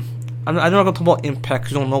 I'm not going to talk about Impact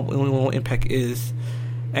because you don't know what Impact is.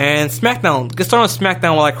 And SmackDown. Get started on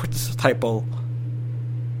SmackDown while I correct this typo.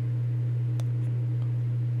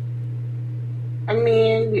 I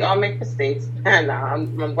mean, we all make mistakes. No,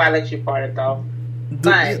 I'm glad that you caught it though.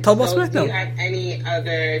 But talk about SmackDown. Do you have any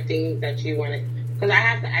other things that you want to? Because I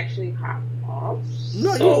have to actually hop off.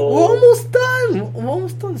 No, we're almost done. We're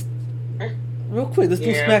almost done. Real quick, let's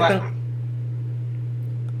do SmackDown.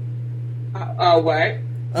 What?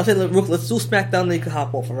 I'll say, let's do SmackDown, then you can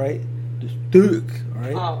hop off, alright? Just do it,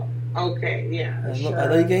 alright? Oh, okay, yeah. I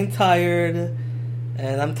know you're getting tired,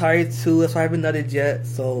 And I'm tired too. That's why I haven't nutted yet.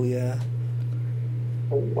 So yeah.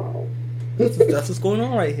 Oh wow. That's what's going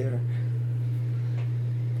on right here.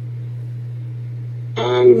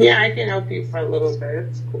 Yeah, I can help you for a little bit.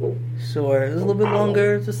 It's cool. Sure. Just a little bit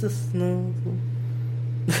longer. Just no.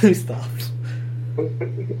 Let me stop.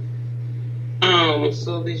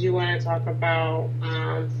 So did you want to talk about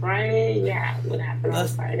Friday? Yeah, what happened on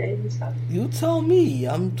Friday and stuff? You tell me.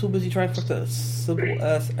 I'm too busy trying to fuck that simple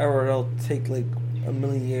ass error that'll take like a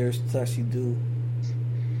million years to actually do.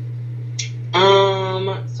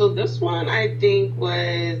 So this one I think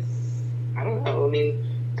was, I don't know. I mean,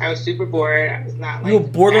 I was super bored. I was not like. You were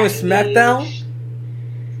bored on SmackDown?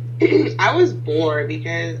 I was bored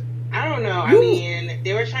because I don't know. I mean,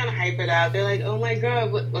 they were trying to hype it up. They're like, "Oh my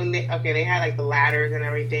god!" When they had like the ladders and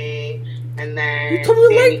everything, and then you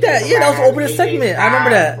totally like that. Yeah, that was the opening segment. I remember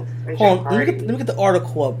that. Hold on, let me get the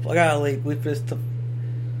article up. I gotta like wait for this to.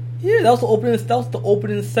 Yeah, that was the opening. That was the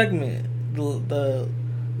opening segment. The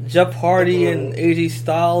Jeff Hardy and AJ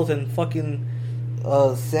Styles and fucking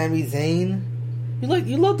Sami Zayn.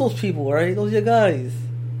 You love those people, right? Those are your guys.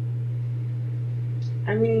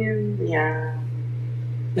 I mean, yeah.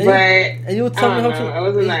 And you would tell me how to. It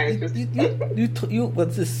wasn't nice. You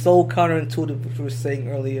what's this so counterintuitive what you were saying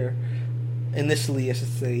earlier? Initially, I should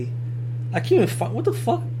say. I can't even find. What the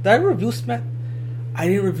fuck? Did I review Smack? I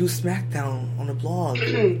didn't review SmackDown on the blog.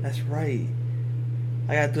 That's right.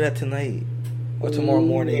 I gotta do that tonight or tomorrow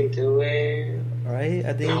morning. You didn't do it. Right?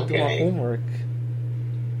 I didn't do my homework.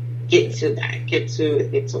 Get to that. Get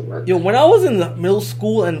to work. Yo, when I was in middle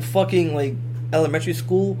school and fucking like elementary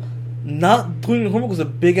school, not doing homework was a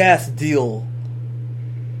big ass deal.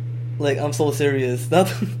 Like, I'm so serious.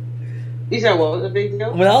 You said what was a big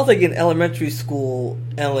deal? When I was like in elementary school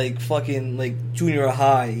and like fucking like junior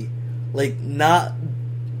high, like not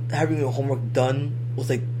having your homework done was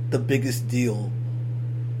like the biggest deal.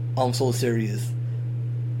 I'm so serious.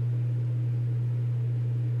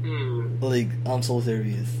 Like, I'm so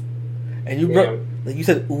serious. And you like you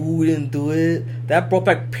said, ooh, we didn't do it. That brought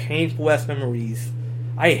back painful ass memories.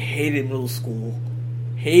 I hated middle school.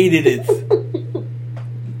 Hated it.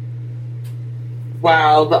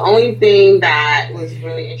 Wow, the only thing that was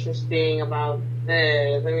really interesting about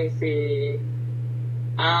this, let me see.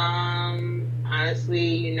 Honestly,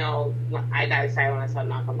 you know, I got excited when I saw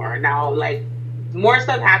Nakamura. Now, like, more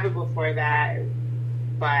stuff happened before that,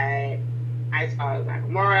 but I saw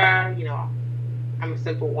Nakamura. You know, I'm a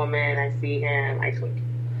simple woman. I see him. I click.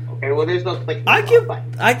 Okay, well, there's no click. I give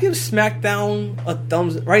SmackDown a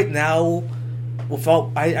thumbs right now.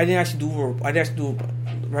 Without I didn't actually do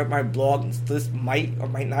write my blog. This might or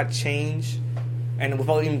might not change, and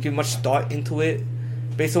without even giving much thought into it,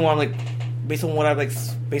 based on what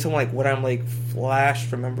I'm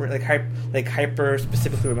flash remembering, hyper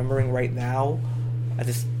specifically remembering right now at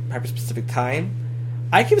this hyper specific time,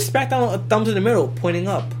 I give SmackDown a thumbs in the middle, pointing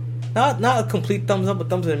up. Not a complete thumbs up, but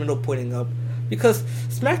thumbs in the middle, pointing up. Because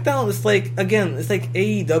SmackDown is like, again, it's like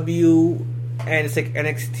AEW, and it's like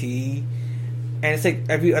NXT, and it's like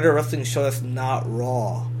every other wrestling show that's not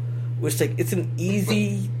Raw. Which, like, it's an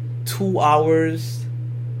easy 2 hours,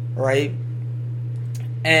 right?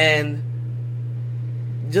 And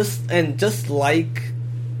just like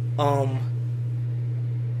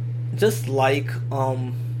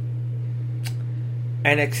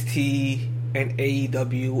NXT and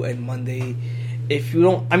AEW and Monday, if you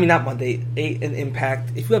don't, I mean not Monday, and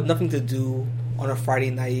Impact, if you have nothing to do on a Friday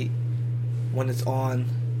night when it's on,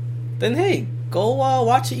 then hey, go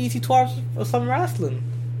watch an easy 2 hours of some wrestling.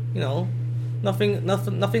 You know, nothing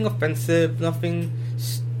offensive, nothing,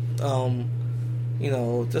 you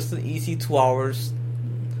know, just an easy 2 hours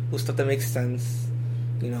with stuff that makes sense,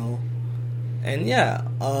 you know, and yeah,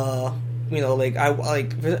 you know, like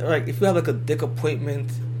if you have like a dick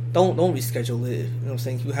appointment, don't reschedule it. You know what I'm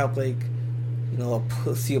saying? If you have like, you know, a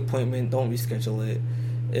pussy appointment, don't reschedule it.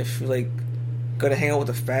 If you're like gonna hang out with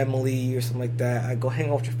a family or something like that, go hang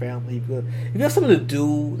out with your family. If you have something to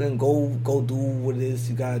do, then go do what it is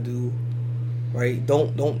you gotta do. Right?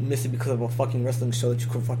 Don't miss it because of a fucking wrestling show that you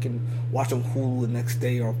could fucking watch on Hulu the next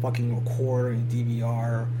day, or fucking record or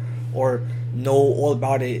DVR, or know all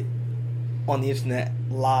about it on the internet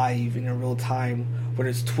live in real time, whether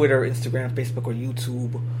it's Twitter, Instagram, Facebook, or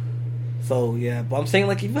YouTube. So yeah, but I'm saying,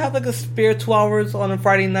 like, if you have like a spare 2 hours on a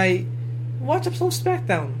Friday night, watch episode of SmackDown.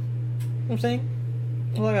 You know what I'm saying?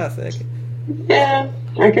 All I gotta say. Yeah,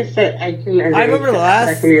 like I said, I can arrange. I remember the last.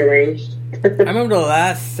 That can be arranged. I remember the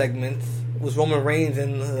last segment was Roman Reigns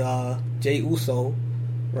and Jey Uso,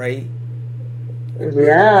 right?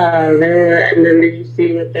 Yeah, and then did you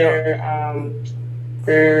see what their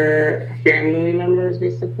They're family members,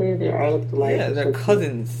 basically. They all look alike. Yeah, they're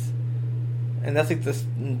cousins, and that's like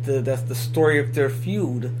that's the story of their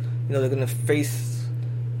feud. You know, they're gonna face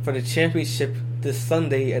for the championship this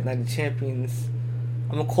Sunday at Night of Champions.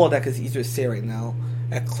 I'm gonna call that because it's easier to say right now.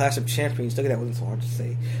 At Clash of Champions, look at that, wasn't so hard to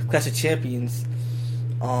say. Clash of Champions,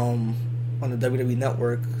 on the WWE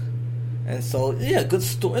Network, and so yeah, good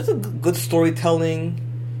story. It's a good storytelling,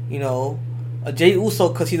 you know. Jey Uso,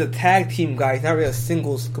 because he's a tag team guy, he's not really a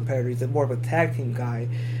singles competitor. He's more of a tag team guy,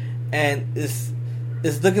 and it's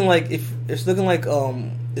looking like it's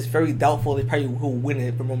very doubtful they probably will win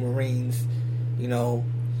it from Roman Reigns, you know.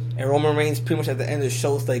 And Roman Reigns pretty much at the end of the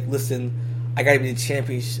show is like, listen, I gotta be the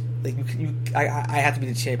champion. Like I have to be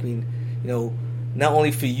the champion, you know, not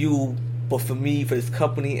only for you, but for me, for this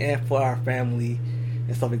company, and for our family,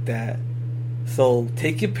 and stuff like that. So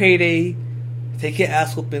take your payday, take your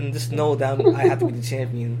ass whooping. Just know that I have to be the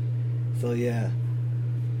champion. So yeah.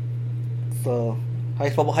 So how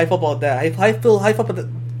you feel about that? How you feel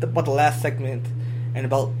about the last segment and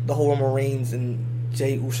about the whole Roman Reigns and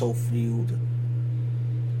Jey Uso feud?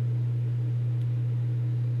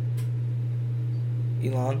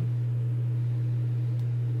 Elon?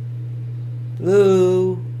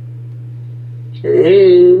 Hello?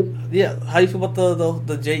 Hello? Yeah, how you feel about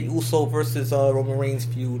the Jey Uso versus Roman Reigns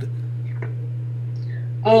feud?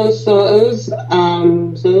 Oh, so it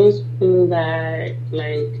was cool that,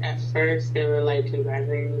 like, at first they were, like,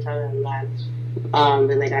 congratulating each other and that,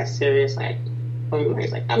 then they got serious, like, Roman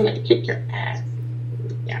Reigns, like, I'm gonna kick your ass.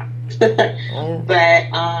 Yeah. But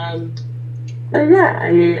yeah,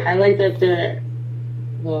 I mean, I like that they're,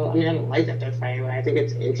 well, I mean, I don't like that they're fighting, but I think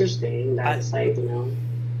it's interesting that it's like, you know,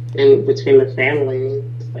 in between the family,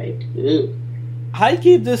 it's like, ooh. I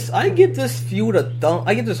give this feud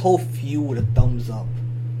I give this whole feud a thumbs up.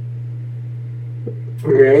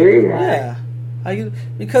 Really? Yeah.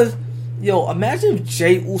 Because, yo, imagine if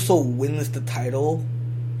Jey Uso wins the title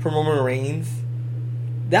from Roman Reigns.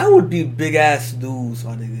 That would be big ass news,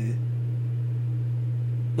 my nigga.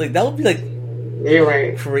 Like, that would be like, you're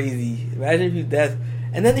right, crazy. Imagine if he does.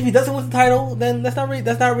 And then if he doesn't win the title, then that's not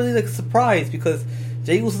really like a surprise, because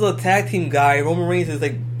Jey Uso's a tag team guy. Roman Reigns is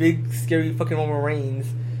like big, scary fucking Roman Reigns.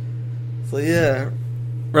 So yeah,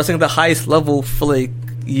 wrestling at the highest level for like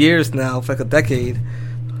years now, for like a decade.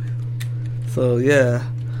 So yeah.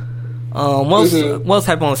 What else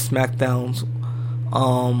happened on SmackDown?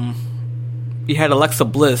 You had Alexa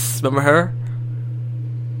Bliss. Remember her?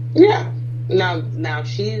 Yeah. Now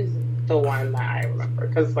she's the one that I remember,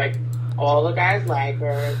 because like, all the guys like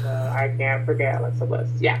her, so I can't forget Alexa Bliss.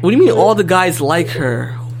 Yeah. What do you mean all the guys like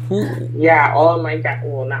her? Who? Yeah, all of my guys.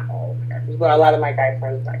 Well, not all of my guys, but a lot of my guy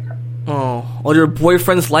friends like her. Oh, all your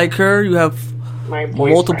boyfriends like her? You have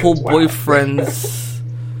multiple boyfriends.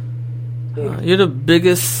 You're the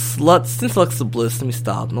biggest slut since Alexa Bliss. Let me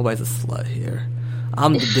stop. Nobody's a slut here.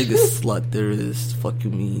 I'm the biggest slut there is. Fuck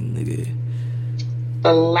you mean, nigga.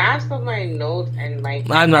 The last of my notes and like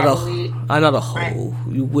I'm not a hoe.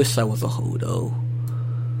 You wish I was a hoe though.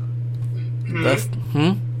 That's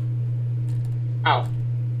Oh.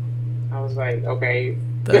 I was like, okay.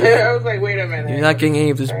 I was like, wait a minute. You're not getting any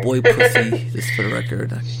of this boy pussy, just for the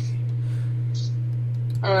record.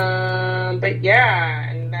 But yeah,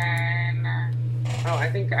 and then I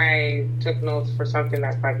think I took notes for something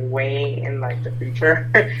that's like way in like the future.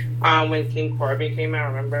 When King Corbin came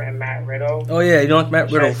out, remember, and Matt Riddle. Oh yeah, you don't like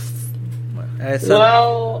Matt Riddle.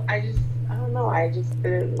 Well, I don't know. I just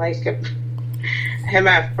didn't like him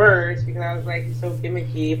at first because I was like, he's so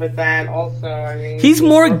gimmicky. But then also, I mean, he's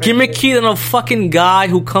more gimmicky than a fucking guy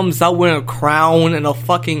who comes out wearing a crown and a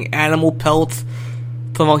fucking animal pelt,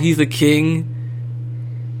 talking about he's a king.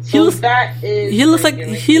 He looks like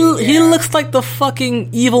the fucking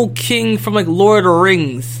evil king from like Lord of the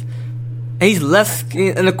Rings. And he's less,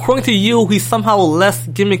 and according to you, he's somehow less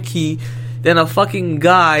gimmicky than a fucking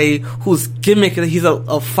guy whose gimmick he's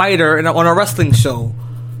a fighter on a wrestling show,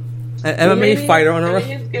 an MMA fighter on a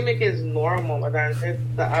wrestling. His gimmick is normal, but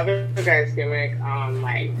then the other guy's gimmick,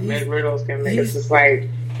 like Matt Riddle's gimmick, is just like,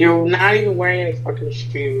 you're not even wearing any fucking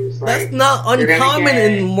shoes. Like, that's not uncommon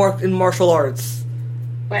in martial arts.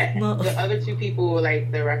 But the other two people, like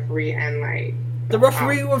the referee and like the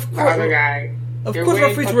referee, of course, the other guy, of course,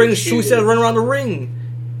 referee's wearing shoes. He has to run around the ring.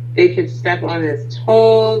 They can step on his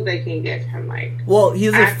toes. They can get him like. Well, he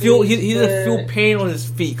doesn't feel he doesn't feel pain on his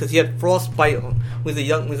feet because he had frostbite when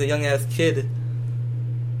he was a young ass kid.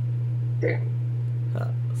 Yeah.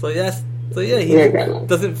 So he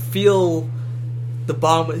doesn't feel the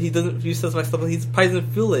bomb. He says my stuff. He probably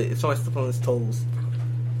doesn't feel it if somebody steps on his toes.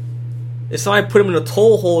 If somebody put him in a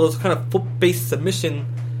toe hold, it was kind of foot-based submission,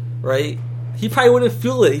 right? he probably wouldn't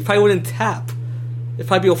feel it. He probably wouldn't tap. It'd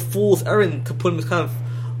probably be a fool's errand to put him in this kind of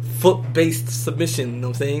foot-based submission, you know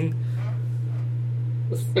what I'm saying?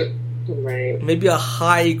 Right. Maybe a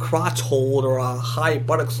high crotch hold or a high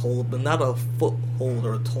buttocks hold, but not a foot hold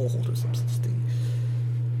or a toe hold or some such thing.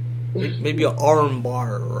 Maybe an arm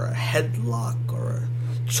bar or a headlock or a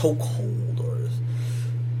choke hold or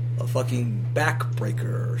a fucking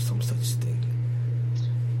backbreaker or some such thing.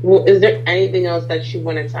 Well, is there anything else that you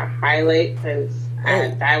wanted to highlight? Because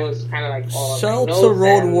that was kind of like all of my notes. Shout out to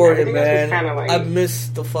Road Warrior, man. I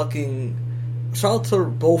missed the fucking... Shout out to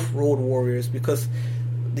both Road Warriors because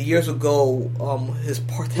the years ago, he's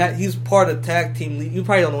part of the tag team. You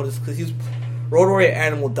probably don't know this because Road Warrior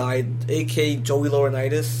Animal died, a.k.a. Joey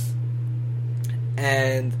Laurinaitis.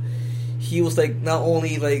 And he was like not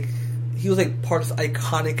only like he was like part of this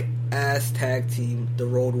iconic ass tag team, the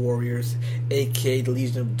Road Warriors, aka the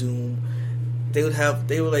Legion of Doom. They would have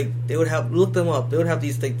look them up. They would have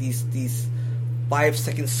these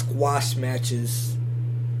 5-second squash matches,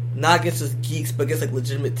 not against just geeks, but against like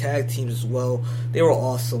legitimate tag teams as well. They were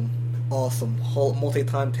awesome.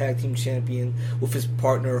 Multi-time tag team champion with his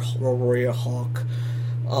partner Road Warrior Hawk.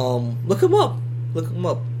 Look him up.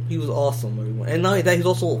 He was awesome, everyone. And not only that, he's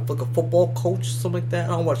also like a football coach, something like that.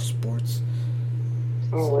 I don't watch sports.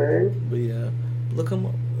 Oh, word. But yeah, look him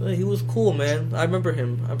up. He was cool, man. I remember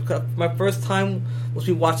him. My first time was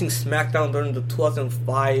me watching SmackDown during the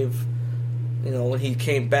 2005, when he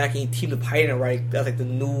came back and he teamed with Heidenreich. That's like the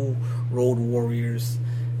new Road Warriors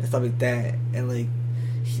and stuff like that. And like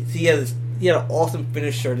he had an awesome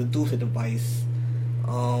finisher, the Deuce device.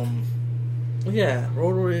 Yeah,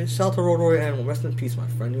 Road Warrior. Shout out to Road Warrior Animal. Rest in peace, my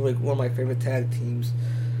friend. You're like one of my favorite tag teams.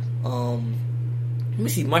 Let me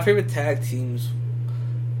see. My favorite tag teams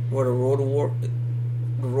were the Road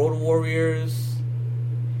Warriors.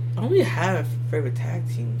 I don't really have favorite tag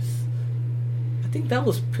teams. I think that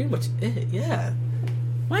was pretty much it. Yeah.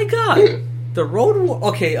 My God, the Road War.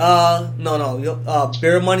 Okay. No.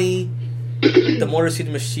 Bear Money, the Motor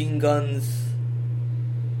City Machine Guns.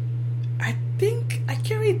 I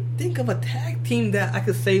can't really think of a tag team that I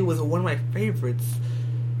could say was one of my favorites.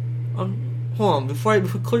 Hold on, before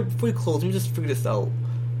we close, let me just figure this out.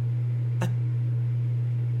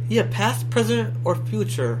 Past, present, or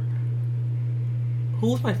future.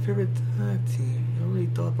 Who was my favorite tag team? I really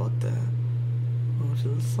thought about that.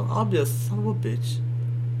 I'll be a son of a bitch.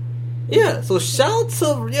 Yeah, so shout out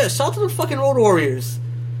to the fucking Road Warriors.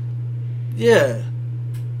 Yeah,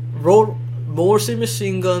 Motor City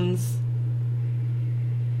Machine Guns,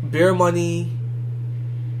 Bear Money,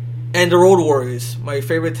 and the Road Warriors, my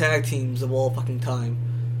favorite tag teams of all fucking time.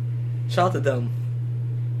 Shout out to them.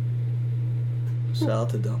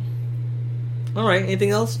 Alright,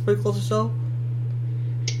 anything else before we close the show?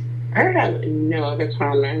 I have no other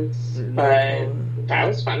comments, but that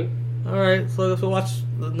was fun. Alright, so if we watch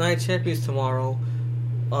the Night of Champions tomorrow,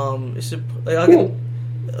 it should, I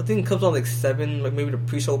think it comes on like 7, like maybe the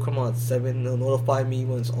pre-show will come on at 7, they'll notify me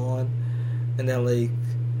when it's on, and then like,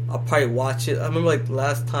 I'll probably watch it. I remember like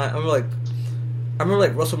last time, I remember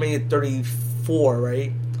like WrestleMania 34,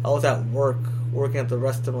 right? I was at work, working at the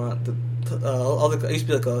restaurant, I used to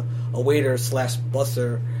be like a waiter /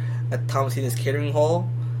 busser at Thomas Heenan's Catering Hall,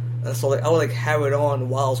 and so like I would like have it on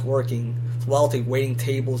while I was working. So while I was like waiting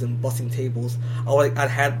tables and bussing tables, I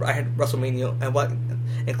had WrestleMania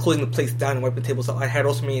and closing the place down and wiping tables. So I had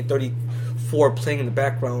WrestleMania 34 playing in the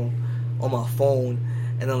background on my phone,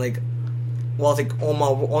 and then like while I was like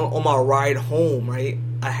on my ride home, right,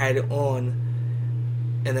 I had it on,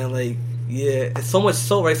 and then like it's so much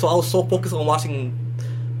so, right. So I was so focused on watching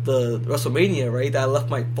the WrestleMania, right, that I left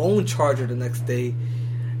my phone charger the next day,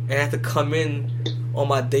 and I had to come in on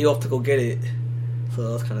my day off to go get it. So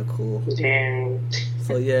that was kind of cool. Damn.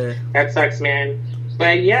 So yeah, that sucks, man.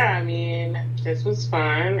 But yeah, I mean, this was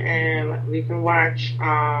fun, and we can watch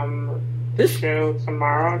the show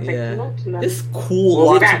tomorrow. It's cool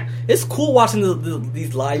watching. It's cool watching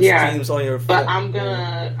these live streams on your phone. But I'm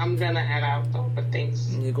gonna head out though. But thanks.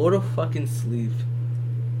 You go to fucking sleep.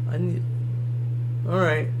 All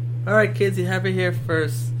right, kids. You have it here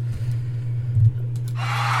first.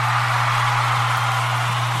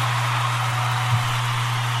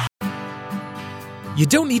 You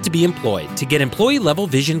don't need to be employed to get employee-level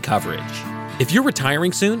vision coverage. If you're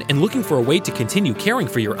retiring soon and looking for a way to continue caring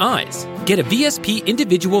for your eyes, get a VSP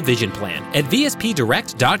individual vision plan at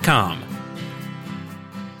vspdirect.com.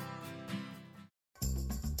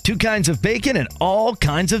 2 kinds of bacon and all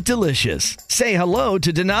kinds of delicious. Say hello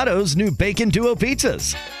to Donato's new Bacon Duo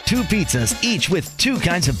pizzas. 2 pizzas, each with 2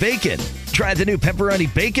 kinds of bacon. Try the new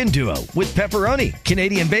Pepperoni Bacon Duo with pepperoni,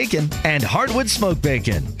 Canadian bacon, and hardwood smoked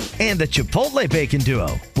bacon. and the Chipotle Bacon Duo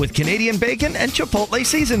with Canadian bacon and Chipotle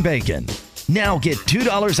seasoned bacon. Now get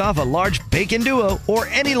 $2 off a large Bacon Duo or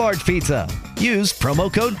any large pizza. Use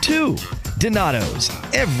promo code 2. Donato's.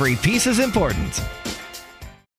 Every piece is important.